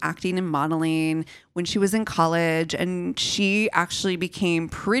doing some acting and modeling when she was in college. And she actually became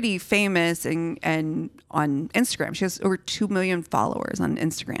pretty famous and on Instagram. She has over 2 million followers on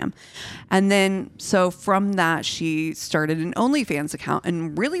Instagram. And then, so from that, she started an OnlyFans account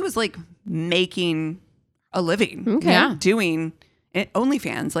and really was like making a living. Okay. Yeah. Doing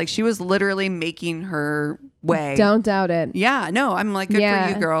OnlyFans. Like she was literally making her way. Don't doubt it. Yeah, no, I'm like, good for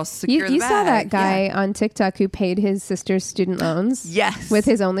you, girl. Secure the You bag. saw that guy Yeah. on TikTok who paid his sister's student loans? Yes. With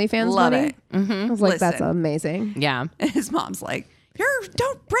his OnlyFans Love money? it. I was like, that's Listen. amazing. Yeah. His mom's like,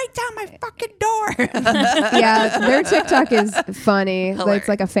 don't break down my fucking door. Yeah, their TikTok is funny. Hilarious. It's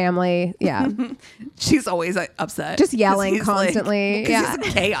like a family. Yeah. She's always like, upset. Just yelling 'Cause he's, like- constantly. 'cause Yeah.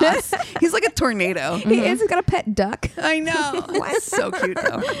 He's chaos. He's like a tornado. He is. He's got a pet duck. I know. It's so cute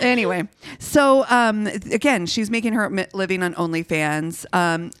though. Anyway, so again, she's making her living on OnlyFans.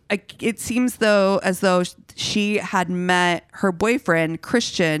 It seems though as though she had met her boyfriend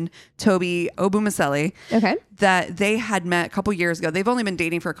Christian Toby Obumaseli. Okay. That they had met a couple years ago. They've only been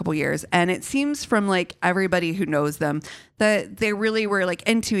dating for a couple years, and it seems from like everybody who knows them that they really were like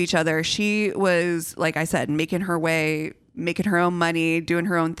into each other. She was, like I said, making her way making her own money, doing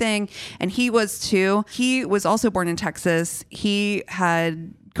her own thing. And he was too. He was also born in Texas. He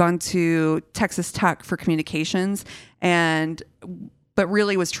had gone to Texas Tech for communications but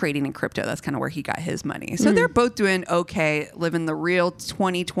really was trading in crypto. That's kind of where he got his money. So they're both doing okay, living the real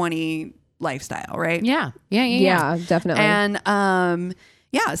 2020 lifestyle, right? Yeah, definitely. And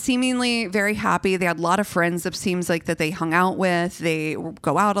seemingly very happy. They had a lot of friends. It seems like that they hung out with. They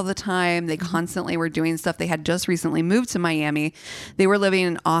go out all the time. They constantly were doing stuff. They had just recently moved to Miami. They were living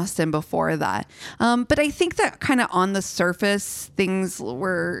in Austin before that. But I think that kind of on the surface, things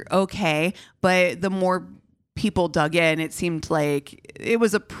were okay. But the more people dug in, it seemed like it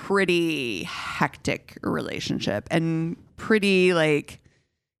was a pretty hectic relationship and pretty like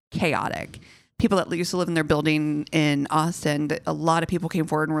chaotic. People that used to live in their building in Austin, a lot of people came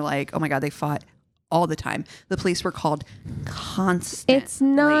forward and were like, oh my God, they fought all the time. The police were called constantly. It's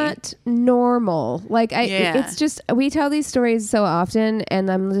not normal. Like it's just, we tell these stories so often,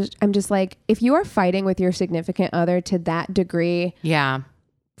 and I'm just like, if you are fighting with your significant other to that degree,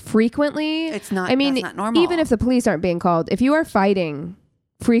 frequently, it's not. I mean, that's not normal. Even if the police aren't being called, if you are fighting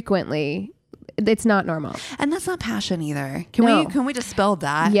frequently, it's not normal. And that's not passion either. Can we dispel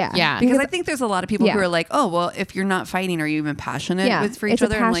that? Yeah. Because I think there's a lot of people who are like, oh, well, if you're not fighting, are you even passionate for each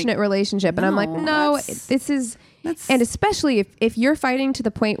other? It's a passionate relationship. And I'm like, no, this is, and especially if you're fighting to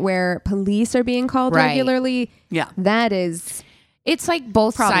the point where police are being called regularly, that is... It's like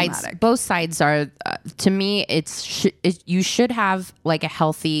both sides. Both sides are, to me, you should have like a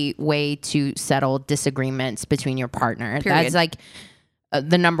healthy way to settle disagreements between your partner. Period. That's like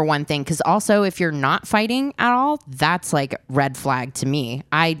the number one thing. Because also, if you're not fighting at all, that's like red flag to me.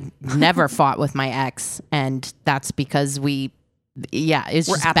 I never fought with my ex, and that's because we're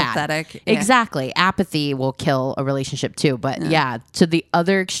just apathetic. Bad. Yeah. Exactly, apathy will kill a relationship too. But to the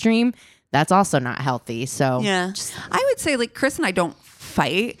other extreme. That's also not healthy. So I would say like Chris and I don't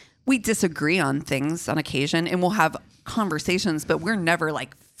fight. We disagree on things on occasion and we'll have conversations, but we're never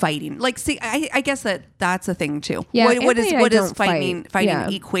like fighting. Like, see, I guess that's a thing too. Yeah, what does fighting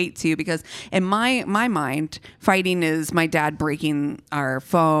equate to? Because in my mind, fighting is my dad breaking our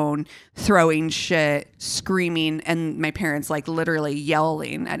phone, throwing shit, screaming, and my parents like literally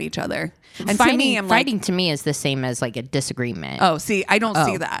yelling at each other. And fighting to me is the same as like a disagreement. Oh, see, I don't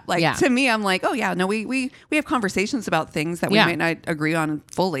see that. Like to me, I'm like, oh yeah, no, we have conversations about things that we might not agree on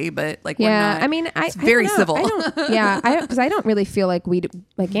fully, but like we're not. I mean, it's very civil. Because I don't really feel like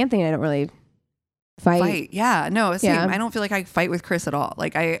like Anthony and I don't really fight. Yeah, no, same. I don't feel like I fight with Chris at all.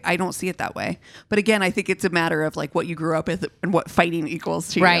 Like I don't see it that way. But again, I think it's a matter of like what you grew up with and what fighting equals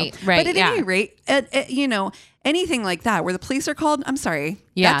to you. Right. But at any rate, anything like that where the police are called, I'm sorry,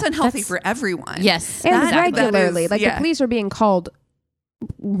 that's unhealthy for everyone. Yes, and regularly, like the police are being called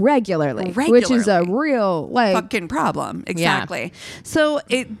regularly, which is a real fucking problem. Exactly. So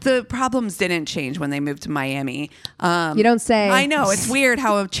the problems didn't change when they moved to Miami. You don't say. I know, it's weird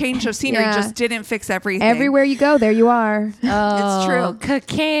how a change of scenery just didn't fix everything. Everywhere you go, there you are. It's true.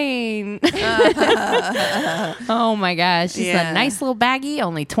 Cocaine. Oh my gosh, it's a nice little baggie,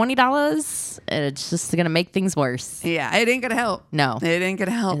 only $20. It's just gonna make things worse. Yeah, it ain't gonna help. No, it ain't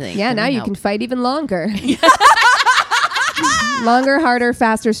gonna help. Now you can fight even longer. Longer, harder,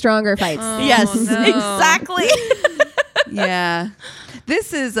 faster, stronger fights. Yes, exactly. Yeah.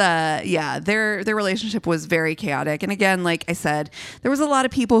 This is their relationship was very chaotic. And again, like I said, there was a lot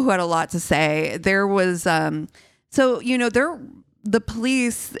of people who had a lot to say. There was the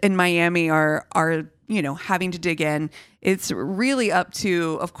police in Miami are having to dig in. It's really up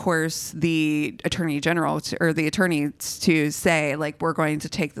to, of course, the attorney general or the attorneys to say, like, we're going to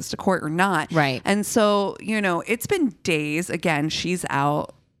take this to court or not. Right. And so, it's been days. Again, she's never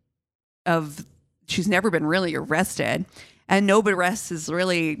been really arrested, and no arrests is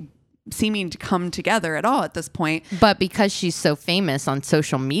really seeming to come together at all at this point. But because she's so famous on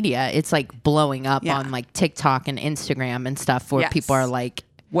social media, it's like blowing up on like TikTok and Instagram and stuff where people are like,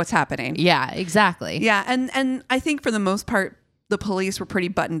 what's happening? Yeah, exactly. Yeah. And I think for the most part, the police were pretty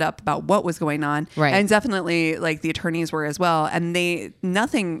buttoned up about what was going on. Right. And definitely like the attorneys were as well. And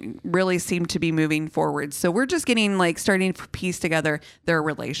nothing really seemed to be moving forward. So we're just starting to piece together their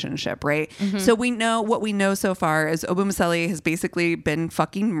relationship, right? Mm-hmm. So what we know so far is Obumseli has basically been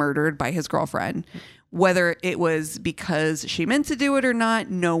fucking murdered by his girlfriend. Whether it was because she meant to do it or not,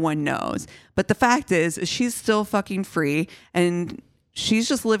 no one knows. But the fact is she's still fucking free and she's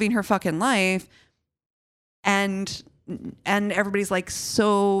just living her fucking life, and everybody's like,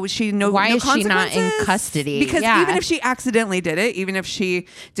 so why is she not in custody? Because even if she accidentally did it, even if she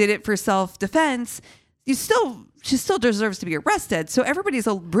did it for self-defense, she still deserves to be arrested. So everybody's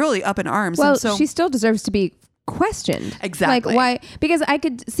really up in arms. Well, and so she still deserves to be questioned. Exactly. Like why? Because I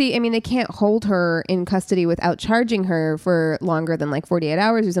could see, I mean, they can't hold her in custody without charging her for longer than like 48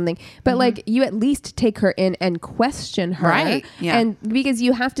 hours or something. But like you at least take her in and question her. Right. Yeah. And because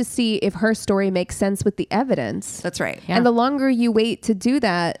you have to see if her story makes sense with the evidence. That's right. Yeah. And the longer you wait to do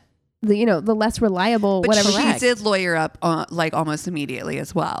that, the less reliable, But whatever. she did lawyer up like almost immediately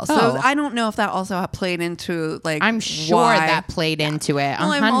as well. So Oh. I don't know if that also played into like I'm sure why. that played into it. Well,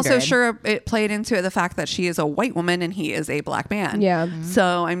 I'm also 100. sure it played into it, the fact that she is a white woman and he is a black man. Yeah.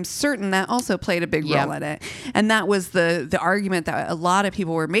 So I'm certain that also played a big Yep. role in it. And that was the argument that a lot of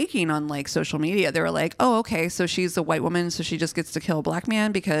people were making on like social media. They were like, oh, okay, so she's a white woman, so she just gets to kill a black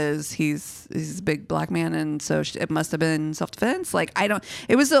man because he's a big black man, and so it must have been self-defense. Like,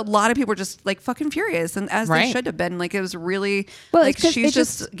 it was a lot of people were just like fucking furious, and as they should have been. Like, it was really like she's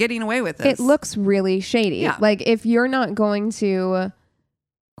just getting away with this. It looks really shady. Yeah. Like if you're not going to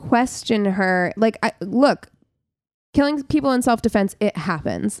question her, like look, killing people in self-defense, it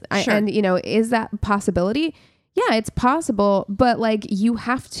happens. Sure. And is that a possibility? Yeah, it's possible, but like you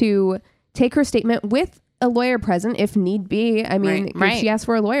have to take her statement with a lawyer present if need be. I mean, Right. if she asks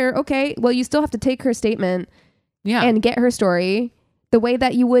for a lawyer, okay, well, you still have to take her statement Yeah. and get her story the way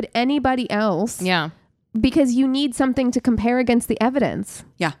that you would anybody else. Yeah. Because you need something to compare against the evidence.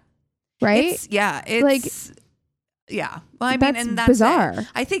 Yeah. Right? It's like, yeah. Well, I mean, That's and that's bizarre. it.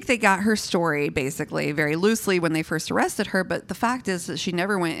 I think they got her story basically very loosely when they first arrested her, but the fact is that she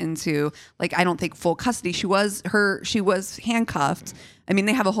never went into like, I don't think full custody. She was handcuffed. I mean,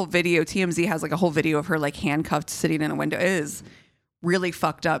 they have a whole video. TMZ has like a whole video of her like handcuffed sitting in a window. It is really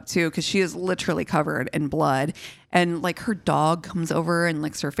fucked up too, because she is literally covered in blood, and like her dog comes over and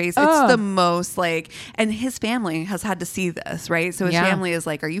licks her face. It's the most like, and his family has had to see this, right? So his family is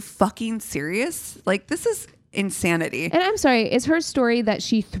like, are you fucking serious? Like, this is insanity. And I'm sorry, is her story that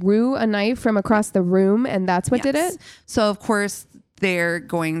she threw a knife from across the room and that's what did it? So of course they're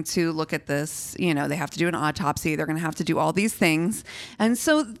going to look at this, they have to do an autopsy. They're going to have to do all these things. And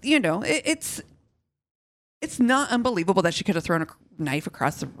so, it's not unbelievable that she could have thrown a knife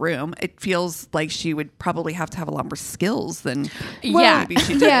across the room. It feels like she would probably have to have a lot more skills than maybe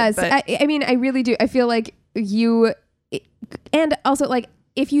she did. Yes, but I mean, I really do. I feel like and also like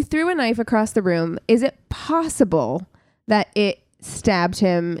if you threw a knife across the room, is it possible that it stabbed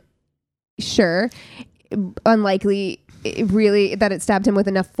him? Sure. Unlikely. Really, that it stabbed him with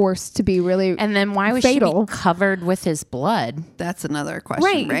enough force to be really And then why was fatal. she be covered with his blood? that's another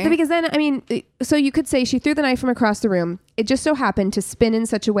question, right? Because then, I mean, so you could say she threw the knife from across the room. It just so happened to spin in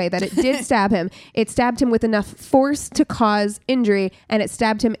such a way that it did stab him. It stabbed him with enough force to cause injury, and it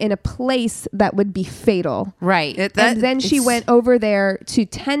stabbed him in a place that would be fatal. Right. And then she went over there to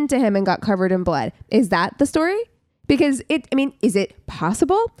tend to him and got covered in blood. Is that the story? Because is it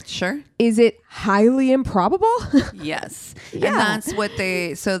possible? Sure. Is it highly improbable? Yes. And that's what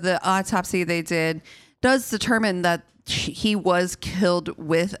so the autopsy they did does determine that he was killed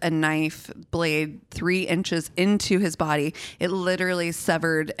with a knife blade 3 inches into his body. It literally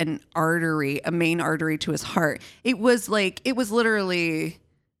severed a main artery to his heart. It was literally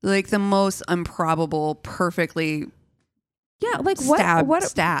like the most improbable, perfectly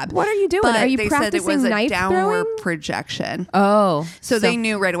stab. What are you doing? But Are you they practicing said it was a knife downward throwing? projection. Oh. So they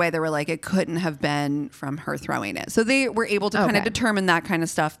knew right away. They were like, it couldn't have been from her throwing it. So they were able to kind of determine that kind of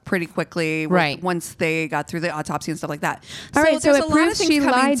stuff pretty quickly. Right. Once they got through the autopsy and stuff like that. All right, so there's it a lot of proves things she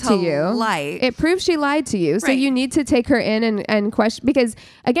coming lied to you. light. It proves she lied to you. So Right. you need to take her in and question, because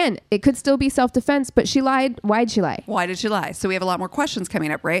again, it could still be self-defense, but she lied. Why'd she lie? Why did she lie? So we have a lot more questions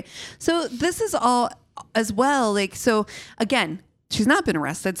coming up, right? So this is all as well. Like, so again, she's not been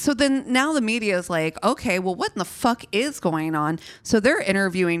arrested. So then now the media is like, okay, well, what in the fuck is going on? So they're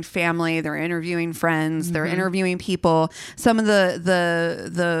interviewing family, they're interviewing friends, they're interviewing people. Some of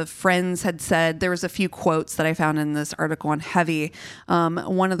the friends had said, there was a few quotes that I found in this article on Heavy.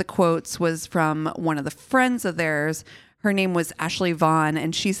 One of the quotes was from one of the friends of theirs. Her name was Ashley Vaughn,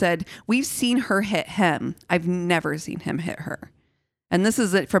 and she said, "We've seen her hit him. I've never seen him hit her." And this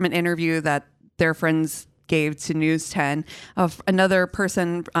is it from an interview that their friends gave to News 10. Another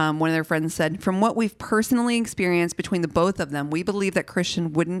person, one of their friends said, "From what we've personally experienced between the both of them, we believe that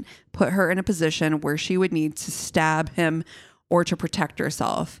Christian wouldn't put her in a position where she would need to stab him or to protect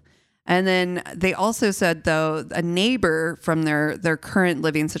herself." And then they also said, though, a neighbor from their current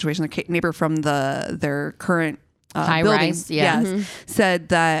living situation, neighbor from their current High building, rise, yeah. yes, said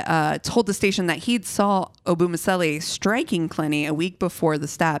that told the station that he'd saw Obumaseli striking Clinny a week before the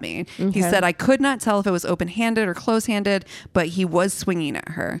stabbing. He said, I could not tell if it was open-handed or close-handed, but he was swinging at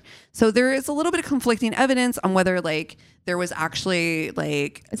her. So there is a little bit of conflicting evidence on whether like there was actually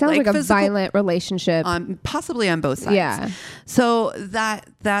like It sounds like a physical, violent relationship. possibly on both sides. Yeah. So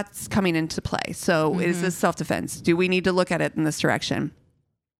that's coming into play. So is this self-defense? Do we need to look at it in this direction?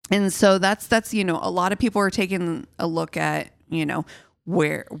 And so that's a lot of people are taking a look at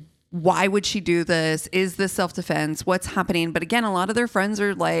why would she do this? Is this self-defense? What's happening? But again, a lot of their friends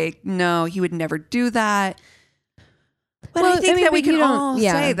are like, no, he would never do that. But I think that we can all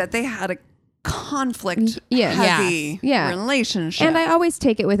say that they had a conflict heavy relationship. And I always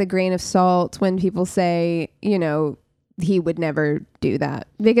take it with a grain of salt when people say, he would never do that,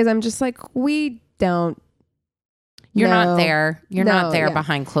 because I'm just like, we don't. You're not there. You're not there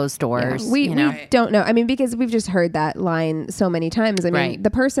behind closed doors. Yeah. We don't know. I mean, because we've just heard that line so many times. I mean,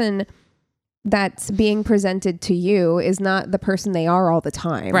 the person that's being presented to you is not the person they are all the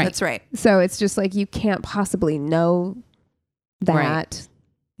time. Right. That's right. So it's just like, you can't possibly know that.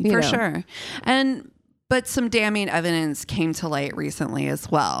 For sure. But some damning evidence came to light recently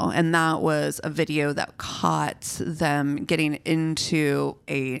as well. And that was a video that caught them getting into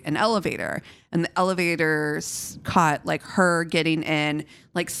an elevator. And the elevator caught like her getting in,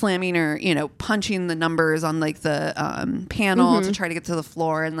 like slamming her, punching the numbers on like the panel to try to get to the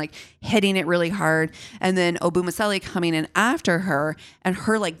floor and like hitting it really hard. And then Obumaseli coming in after her and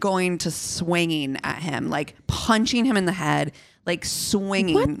her like going to swinging at him, like punching him in the head, like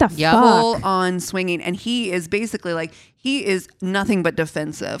swinging, what the full fuck? on swinging. And he is basically like, he is nothing but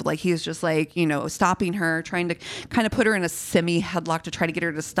defensive. Like he's just like, stopping her, trying to kind of put her in a semi headlock to try to get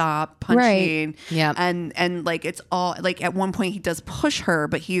her to stop punching. Right. Yeah. And like, it's all like at one point he does push her,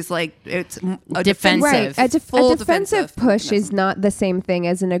 but he's like, it's a defensive. Right. A defensive push mechanism. is not the same thing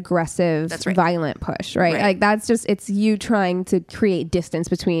as an aggressive, violent push, right? Like that's just, it's you trying to create distance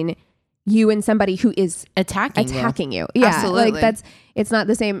between you and somebody who is attacking you. Yeah. Absolutely. Like it's not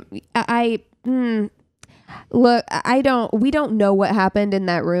the same. We don't know what happened in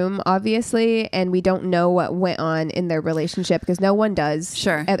that room, obviously, and we don't know what went on in their relationship, because no one does,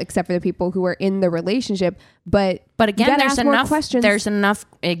 except for the people who are in the relationship. But again, there's enough questions. There's enough.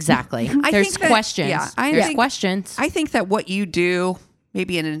 Exactly. There's questions. There's questions. I think that what you do,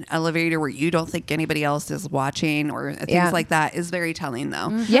 maybe in an elevator where you don't think anybody else is watching or things like that, is very telling though.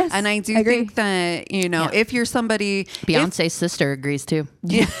 Yes. And I do think that, if you're somebody, Beyonce's sister agrees too.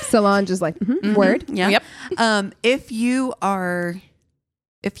 Yeah. Solange is like, word. Yeah. Yep. If you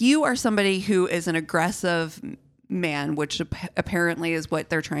are somebody who is an aggressive man, which apparently is what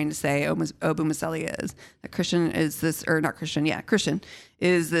they're trying to say Obumaseli is, that Christian is this, or not Christian, Christian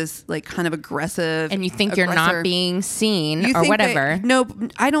is this like kind of aggressive, and you think you're not being seen or whatever. No,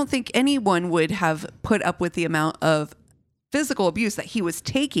 I don't think anyone would have put up with the amount of physical abuse that he was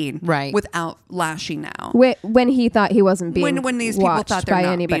taking without lashing out. When he thought he wasn't being when these people thought they're by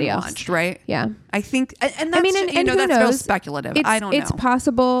not anybody being else. watched, right? Yeah. I think, and that's, and who that's knows? real speculative. I don't know. It's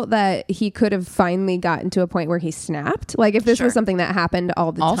possible that he could have finally gotten to a point where he snapped. Like if this was something that happened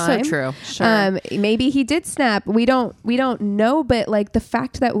all the time. Also true. Sure. Maybe he did snap. We don't know, but like the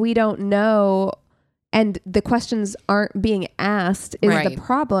fact that we don't know and the questions aren't being asked is the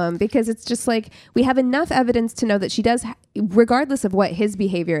problem, because it's just like we have enough evidence to know that she does, regardless of what his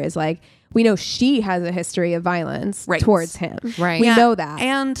behavior is like, we know she has a history of violence towards him. Right. We know that.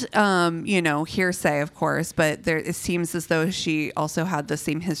 And, hearsay, of course, but it seems as though she also had the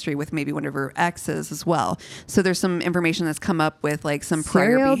same history with maybe one of her exes as well. So there's some information that's come up with like some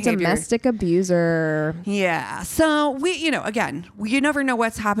prior behavior. Domestic abuser. Yeah. So we, again, you never know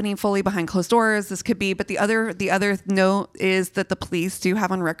what's happening fully behind closed doors. This could be, but the other note is that the police do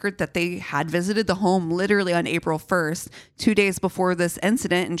have on record that they had visited the home literally on April 1st, 2 days before this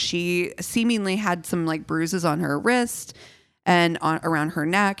incident. And she seemingly had some like bruises on her wrist and around her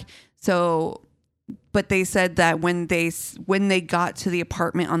neck. So, but they said that when they got to the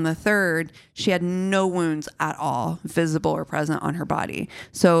apartment on the 3rd, she had no wounds at all visible or present on her body.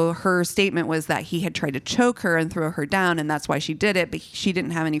 So her statement was that he had tried to choke her and throw her down, and that's why she did it, but she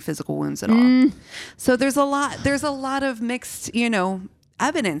didn't have any physical wounds at all. So there's a lot of mixed,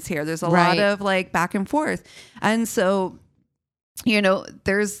 evidence here. There's a lot of like back and forth. And so,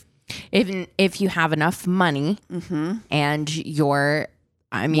 there's, even if you have enough money and you're,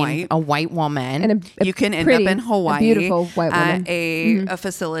 a white woman, and you can end up in Hawaii, a beautiful white woman, at a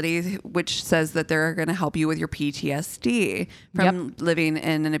facility which says that they're going to help you with your PTSD from living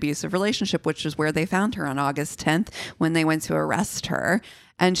in an abusive relationship, which is where they found her on August 10th when they went to arrest her.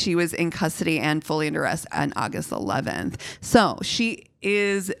 and she was in custody and fully under arrest on August 11th. So she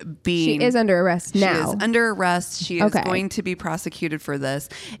is under arrest now. She is under arrest. She is going to be prosecuted for this.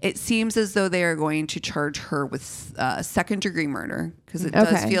 It seems as though they are going to charge her with second-degree murder, because it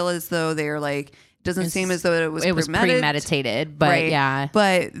does feel as though they are like, doesn't seem as though it was premeditated, but right? yeah.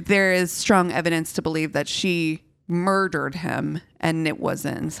 But there is strong evidence to believe that she murdered him and it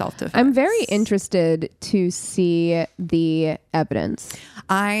wasn't in self-defense. I'm very interested to see the evidence.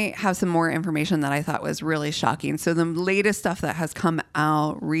 I have some more information that I thought was really shocking. So the latest stuff that has come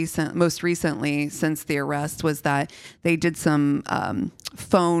out most recently since the arrest was that they did some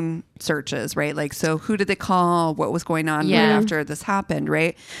phone searches, right? Like, so who did they call? What was going on right after this happened,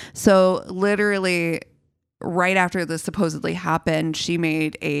 right? So literally right after this supposedly happened, she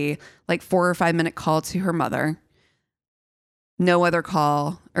made a 4 or 5 minute call to her mother. No other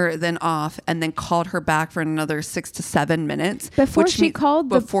call, or then off, and then called her back for another 6 to 7 minutes before she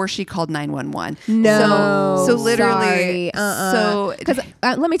called 911. No, so literally, so because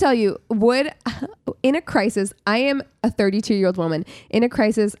let me tell you, in a crisis, I am a 32-year-old woman. In a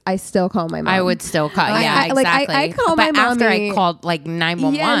crisis, I still call my mom. I would still call. Exactly. I call my mom after I called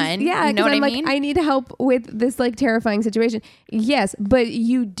 911. Yes, you know what I'm I mean? I need help with this terrifying situation. Yes, but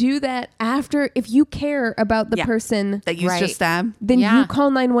you do that after, if you care about the person that you just stabbed, then you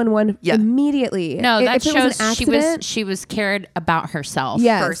call 911 immediately. No, that shows an she was cared about herself.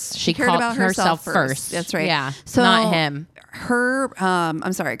 Yes. First. She cared called about herself first. That's right. Yeah, so not him.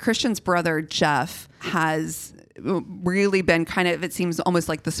 Christian's brother Jeff has really been kind of, it seems almost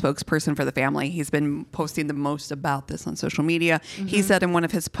like the spokesperson for the family. He's been posting the most about this on social media. Mm-hmm. He said in one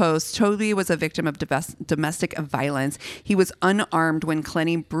of his posts, Toby was a victim of domestic violence. He was unarmed when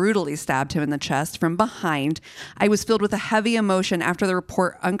Clenny brutally stabbed him in the chest from behind. I was filled with a heavy emotion after the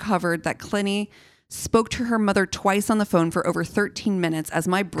report uncovered that Clenny spoke to her mother twice on the phone for over 13 minutes as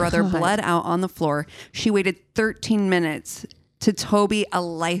my brother bled out on the floor. She waited 13 minutes to Toby, a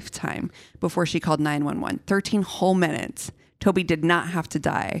lifetime, before she called 911. 13 whole minutes. Toby did not have to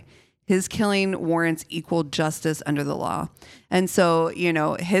die. His killing warrants equal justice under the law. And so,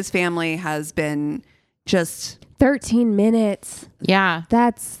 his family has been just 13 minutes. Yeah.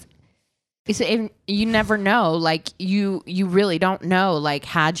 That's... You never know. You really don't know.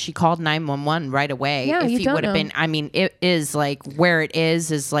 Had she called 911 right away, if he would have been. I mean, it is where it is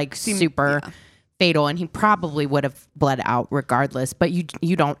super fatal, and he probably would have bled out regardless. But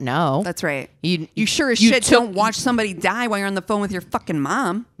you don't know. That's right. You sure as shit don't watch somebody die while you're on the phone with your fucking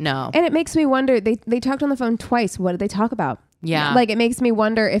mom. No. And it makes me wonder. They talked on the phone twice. What did they talk about? Yeah. It makes me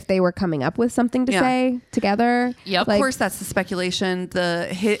wonder if they were coming up with something to say together. Yeah. Of course, that's the speculation.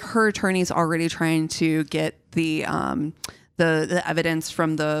 Her attorney's already trying to get the evidence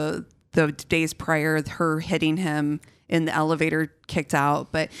from the days prior, her hitting him in the elevator, kicked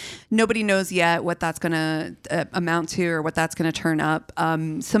out, but nobody knows yet what that's going to amount to or what that's going to turn up.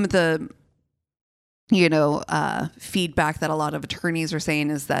 Some of the feedback that a lot of attorneys are saying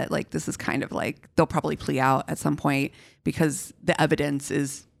is that this is kind of they'll probably plea out at some point because the evidence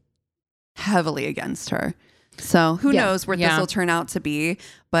is heavily against her. So who knows where this will turn out to be,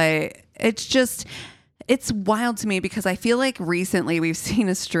 but it's wild to me because I feel like recently we've seen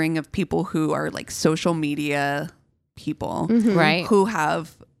a string of people who are social media people, right? Who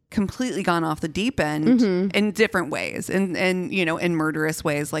have completely gone off the deep end in different ways and in murderous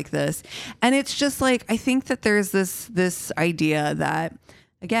ways like this. And it's just I think that there's this idea that,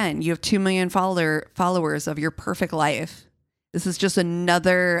 again, you have 2 million followers of your perfect life. This is just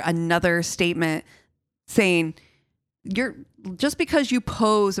another statement saying just because you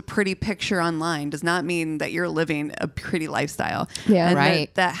pose a pretty picture online does not mean that you're living a pretty lifestyle. Yeah. And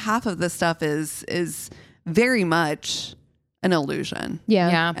right. That half of this stuff is very much an illusion.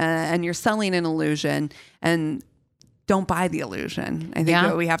 Yeah. And you're selling an illusion, and don't buy the illusion. I think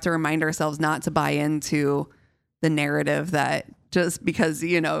that we have to remind ourselves not to buy into the narrative that just because,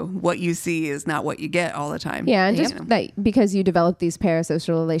 what you see is not what you get all the time. Yeah. And just because you develop these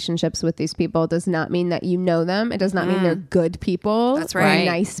parasocial relationships with these people does not mean that you know them. It does not mean they're good people. That's right. Or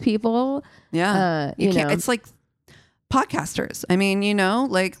nice people. Yeah. It's like podcasters. I mean,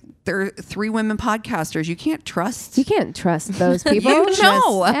 there are 3 women podcasters. You can't trust those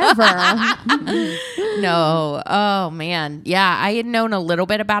people. Ever. No. Oh man. Yeah. I had known a little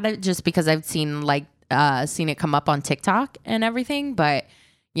bit about it just because I've seen seen it come up on TikTok and everything. But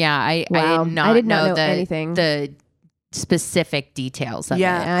yeah, I did not know anything. The specific details of it.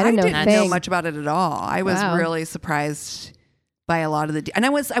 I didn't know much about it at all. I was really surprised by a lot of and I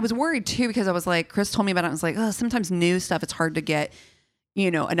was worried too, because I was Chris told me about it. I was sometimes news stuff, it's hard to get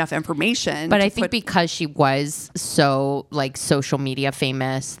enough information. But I think because she was so like social media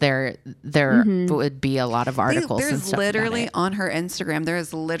famous, there would be a lot of articles. There's and stuff literally about it. on her Instagram, there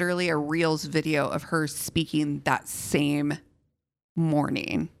is literally a Reels video of her speaking that same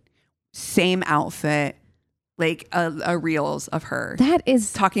morning, same outfit, like a Reels of her That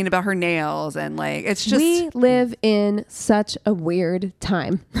is talking about her nails, and like it's just we live in such a weird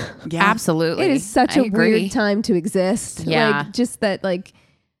time. yeah. Absolutely. It is such I a agree. weird time to exist. Yeah. Like just that like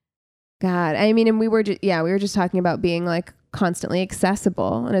God. I mean, and we were just talking about being like constantly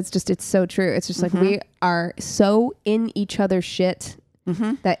accessible, and it's so true. It's just like we are so in each other's shit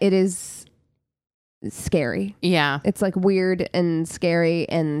that it is scary. Yeah. It's like weird and scary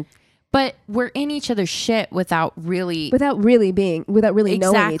and But we're in each other's shit without really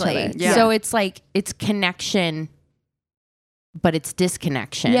knowing each other. Yeah. So it's like it's connection, but it's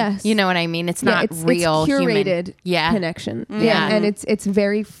disconnection. Yes. You know what I mean? It's not real it's curated human. connection. Yeah. And it's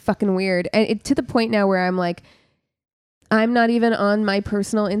very fucking weird. And to the point now where I'm like, I'm not even on my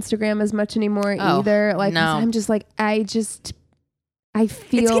personal Instagram as much anymore either. Like, 'cause I'm just like, I feel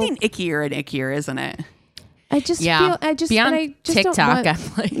It's getting ickier and ickier, isn't it? I just feel Beyond and I just TikTok, don't want,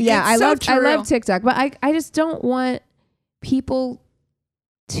 I'm like, yeah, It's I so love true. TikTok, but I just don't want people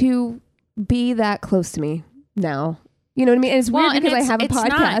to be that close to me now. You know what I mean? And it's weird because I have a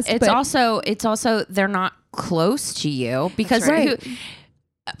podcast. It's also they're not close to you because right.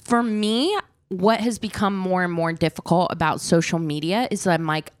 for me, what has become more and more difficult about social media is I'm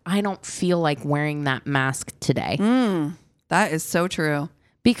like, I don't feel like wearing that mask today. That is so true.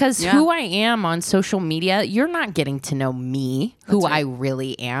 Because who I am on social media, you're not getting to know me, who I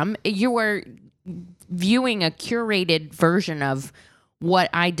really am. You are viewing a curated version of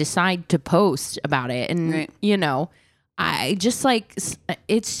what I decide to post about it. And, I just like,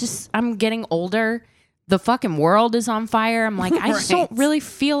 it's just, I'm getting older. The fucking world is on fire. I'm like, I just don't really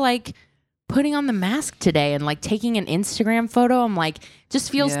feel like putting on the mask today and like taking an Instagram photo. I'm like, just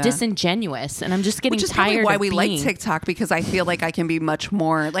feels disingenuous, and I'm just getting Which is tired. probably why of we being... like TikTok, because I feel like I can be much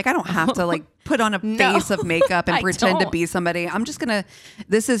more like I don't have to like put on a face of makeup and I pretend to don't. be somebody. I'm just gonna.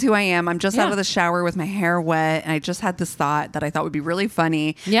 This is who I am. I'm just out of the shower with my hair wet, and I just had this thought that I thought would be really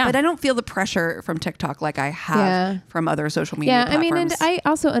funny. Yeah, but I don't feel the pressure from TikTok like I have from other social media. Yeah, I mean, and platforms. I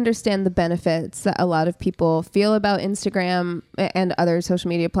also understand the benefits that a lot of people feel about Instagram and other social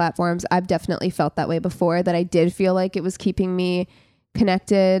media platforms. I've definitely felt that way before, that I did feel like it was keeping me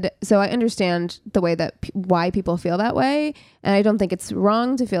connected. So I understand the way that why people feel that way, and I don't think it's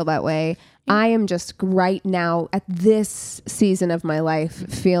wrong to feel that way. I am just right now at this season of my life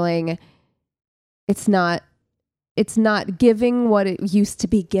feeling it's not giving what it used to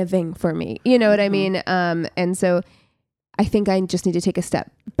be giving for me. You know what I mean? And so I think I just need to take a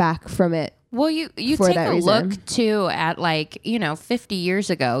step back from it. Well, you for take that a reason. look too at 50 years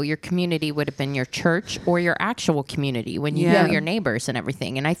ago, your community would have been your church or your actual community when you know your neighbors and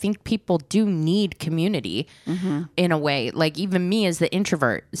everything. And I think people do need community in a way. Like even me as the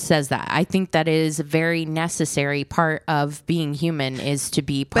introvert says that. I think that is a very necessary part of being human, is to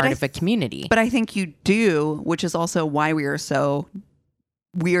be part of a community. But I think you do, which is also why we are so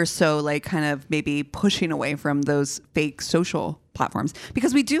like kind of maybe pushing away from those fake social platforms,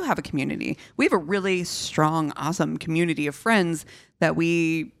 because we do have a community. We have a really strong, awesome community of friends that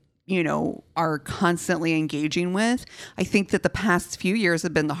we, are constantly engaging with. I think that the past few years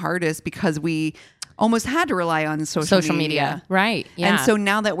have been the hardest because we almost had to rely on social media. Right. Yeah. And so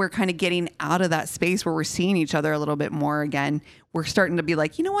now that we're kind of getting out of that space where we're seeing each other a little bit more again, we're starting to be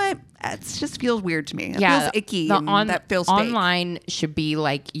like, you know what? It just feels weird to me. It feels icky. That feels fake. Online should be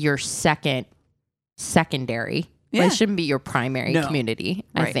like your secondary. Yeah. It shouldn't be your primary community,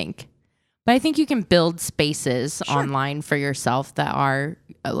 I Right. think. But I think you can build spaces online for yourself that are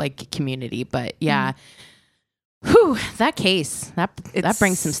like community. But yeah, whew, that case, that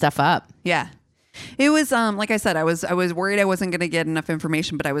brings some stuff up. Yeah. It was like I said, I was worried I wasn't going to get enough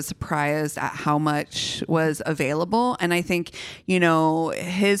information, but I was surprised at how much was available. And I think,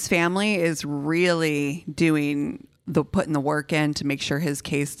 his family is really putting the work in to make sure his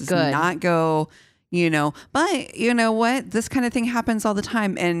case does not go, but you know what? This kind of thing happens all the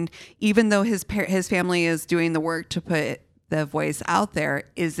time. And even though his family is doing the work to put the voice out there,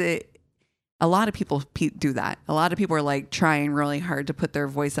 a lot of people do that. A lot of people are like trying really hard to put their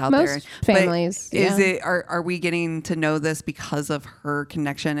voice out there. Most families. But are we getting to know this because of her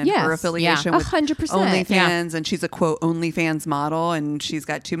connection and her affiliation with 100%. OnlyFans? And she's a quote OnlyFans model, and she's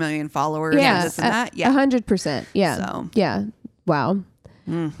got 2 million followers Yeah. and this and that. Yeah. 100%. Yeah. So. Yeah. Wow.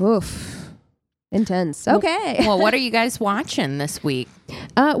 Oof. Intense. Okay. Well, what are you guys watching this week?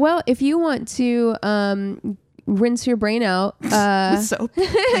 Well, if you want to rinse your brain out, With soap,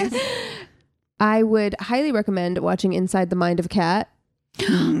 please. I would highly recommend watching Inside the Mind of a Cat.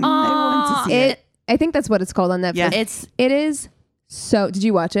 I want to see it. I think that's what it's called on Netflix. Yeah. It is so. Did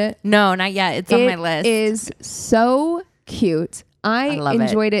you watch it? No, not yet. It's on my list. It is so cute. I love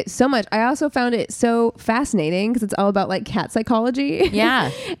enjoyed it so much. I also found it so fascinating because it's all about like cat psychology. Yeah.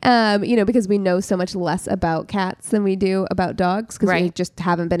 Because we know so much less about cats than we do about dogs because Right. we just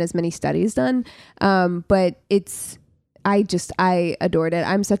haven't been as many studies done. But I adored it.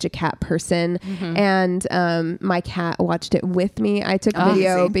 I'm such a cat person. And my cat watched it with me. I took a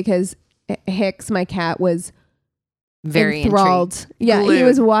video because Hicks, my cat, was Very enthralled. intrigued. Yeah, he Glued.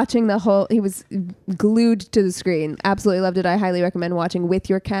 was watching he was glued to the screen. Absolutely loved it. I highly recommend watching with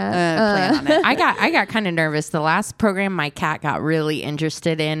your cat. Plan on it. I got kind of nervous. The last program my cat got really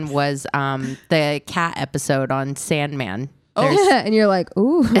interested in was the cat episode on Sandman. And you're like,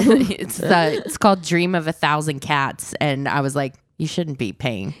 ooh. It's called Dream of 1,000 Cats, and I was like, you shouldn't be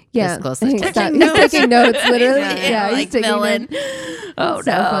paying this close He's attention. taking notes, literally. Yeah, he's taking villain. notes. Oh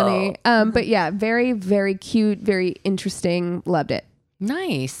So no, funny. But yeah, very, very cute, very interesting. Loved it.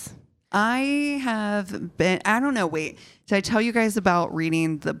 nice. I have been, I don't know, wait, did I tell you guys about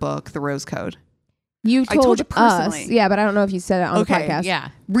reading the book, The Rose Code? You I told told you us, personally. yeah, but I don't know if you said it on Okay, the podcast. Yeah,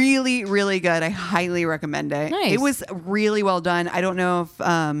 Really, really good. I highly recommend it. Nice. It was really well done. I don't know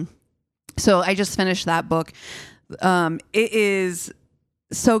if, so I just finished that book. It is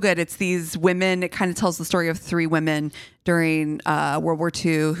so good. It's these women. It kind of tells the story of three women during World War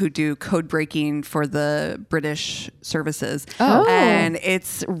II who do code breaking for the British services. Oh. And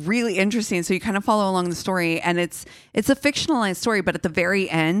it's really interesting. So you kind of follow along the story, and it's a fictionalized story, but at the very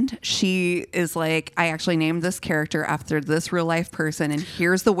end, she is like, I actually named this character after this real life person, and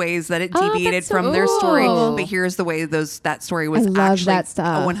here's the ways that it deviated that's so from their story, cool. but here's the way that story was I love actually that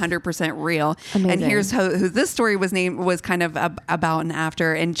stuff. 100% real. And Amazing. here's who this story was kind of about and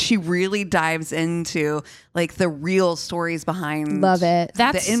after, and she really dives into like the real stories behind Love it.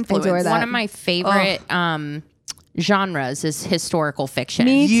 that's the influence. Adore that. one of my favorite genres is historical fiction.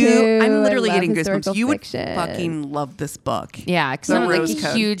 Me too. I'm literally I love getting historical goosebumps. You would fiction. fucking love this book. Yeah, because The I'm like Rose a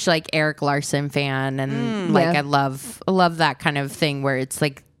Code. huge like Eric Larson fan, and like Yeah. I love that kind of thing where it's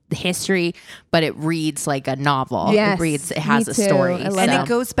like history, but it reads like a novel. Yes, It has me a too. story. I love And that. it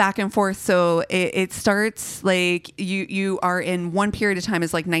goes back and forth. So it starts like you are in one period of time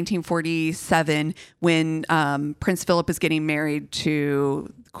is like 1947 when Prince Philip is getting married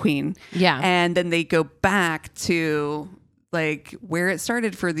to Queen. Yeah. And then they go back to like where it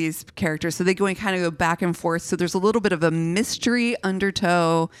started for these characters. So they go and kind of go back and forth. So there's a little bit of a mystery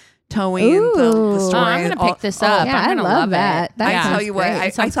undertow towing the Ooh. story. I'm gonna pick this up. Yeah, I'm I gonna love it. that. That I Yeah. tell you what, great. I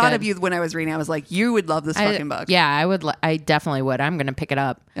Sounds thought good. of you when I was reading. I was like, you would love this fucking book. Yeah, I would. I definitely would. I'm gonna pick it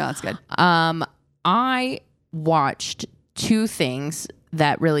up. Yeah, that's good. I watched two things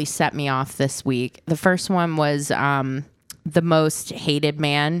that really set me off this week. The first one was The Most Hated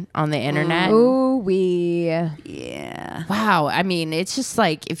Man on the internet. Ooh, we. Yeah. Wow. I mean, it's just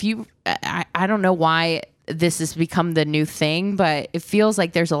like if you, I don't know why this has become the new thing, but it feels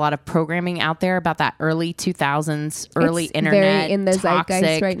like there's a lot of programming out there about that early 2000s, early It's internet, very in the zeitgeist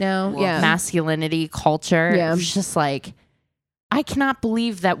toxic right now. Yeah. masculinity culture. Yeah. It was just like, I cannot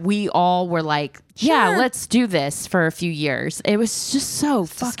believe that we all were like, yeah, Sure. let's do this for a few years. It was just so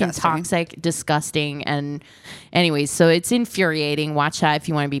fucking disgusting. toxic, disgusting. And anyways, so it's infuriating. Watch that if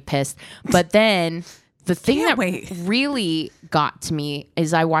you want to be pissed. But then the thing Can't that wait. really got to me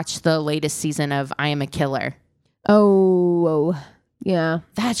is I watched the latest season of I Am a Killer. Oh, yeah.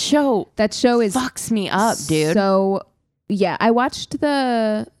 That show That show is fucks me up, dude. So, yeah, I watched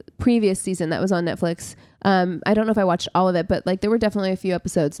the previous season that was on Netflix. I don't know if I watched all of it, but like there were definitely a few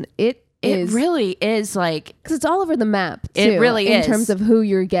episodes. And it is really is like, because it's all over the map. Too, It really in is. terms of who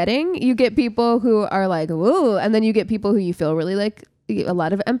you're getting. You get people who are like, whoa, and then you get people who you feel really like a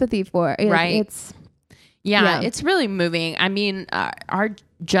lot of empathy for. Like, Right. It's yeah, it's really moving. I mean, our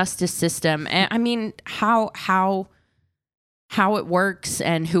justice system, and I mean, how it works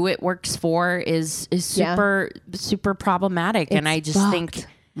and who it works for is super problematic. And I It's just think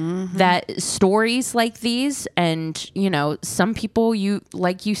that stories like these, and you know, some people, you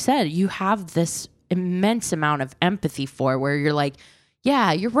like you said, you have this immense amount of empathy for, where you're like,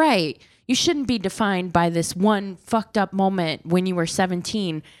 yeah, you're right. You shouldn't be defined by this one fucked up moment when you were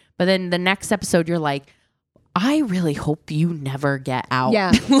 17. But then the next episode, you're like, I really hope you never get out.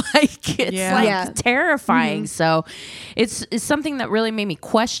 Yeah. Like it's Yeah. like Yeah. terrifying. So it's something that really made me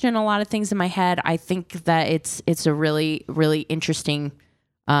question a lot of things in my head. I think that it's a really, really interesting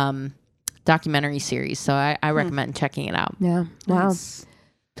documentary series. So I recommend checking it out. yeah. Wow. Nice.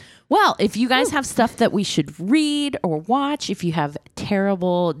 Well, if you guys have stuff that we should read or watch, if you have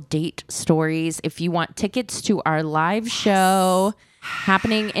terrible date stories, if you want tickets to our live show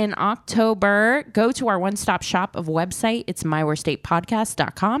happening in October, go to our one-stop shop of website. It's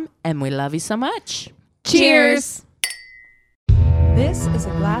myworstatepodcast.com, and we love you so much. Cheers. This is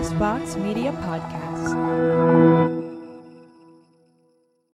a Glass Box Media Podcast.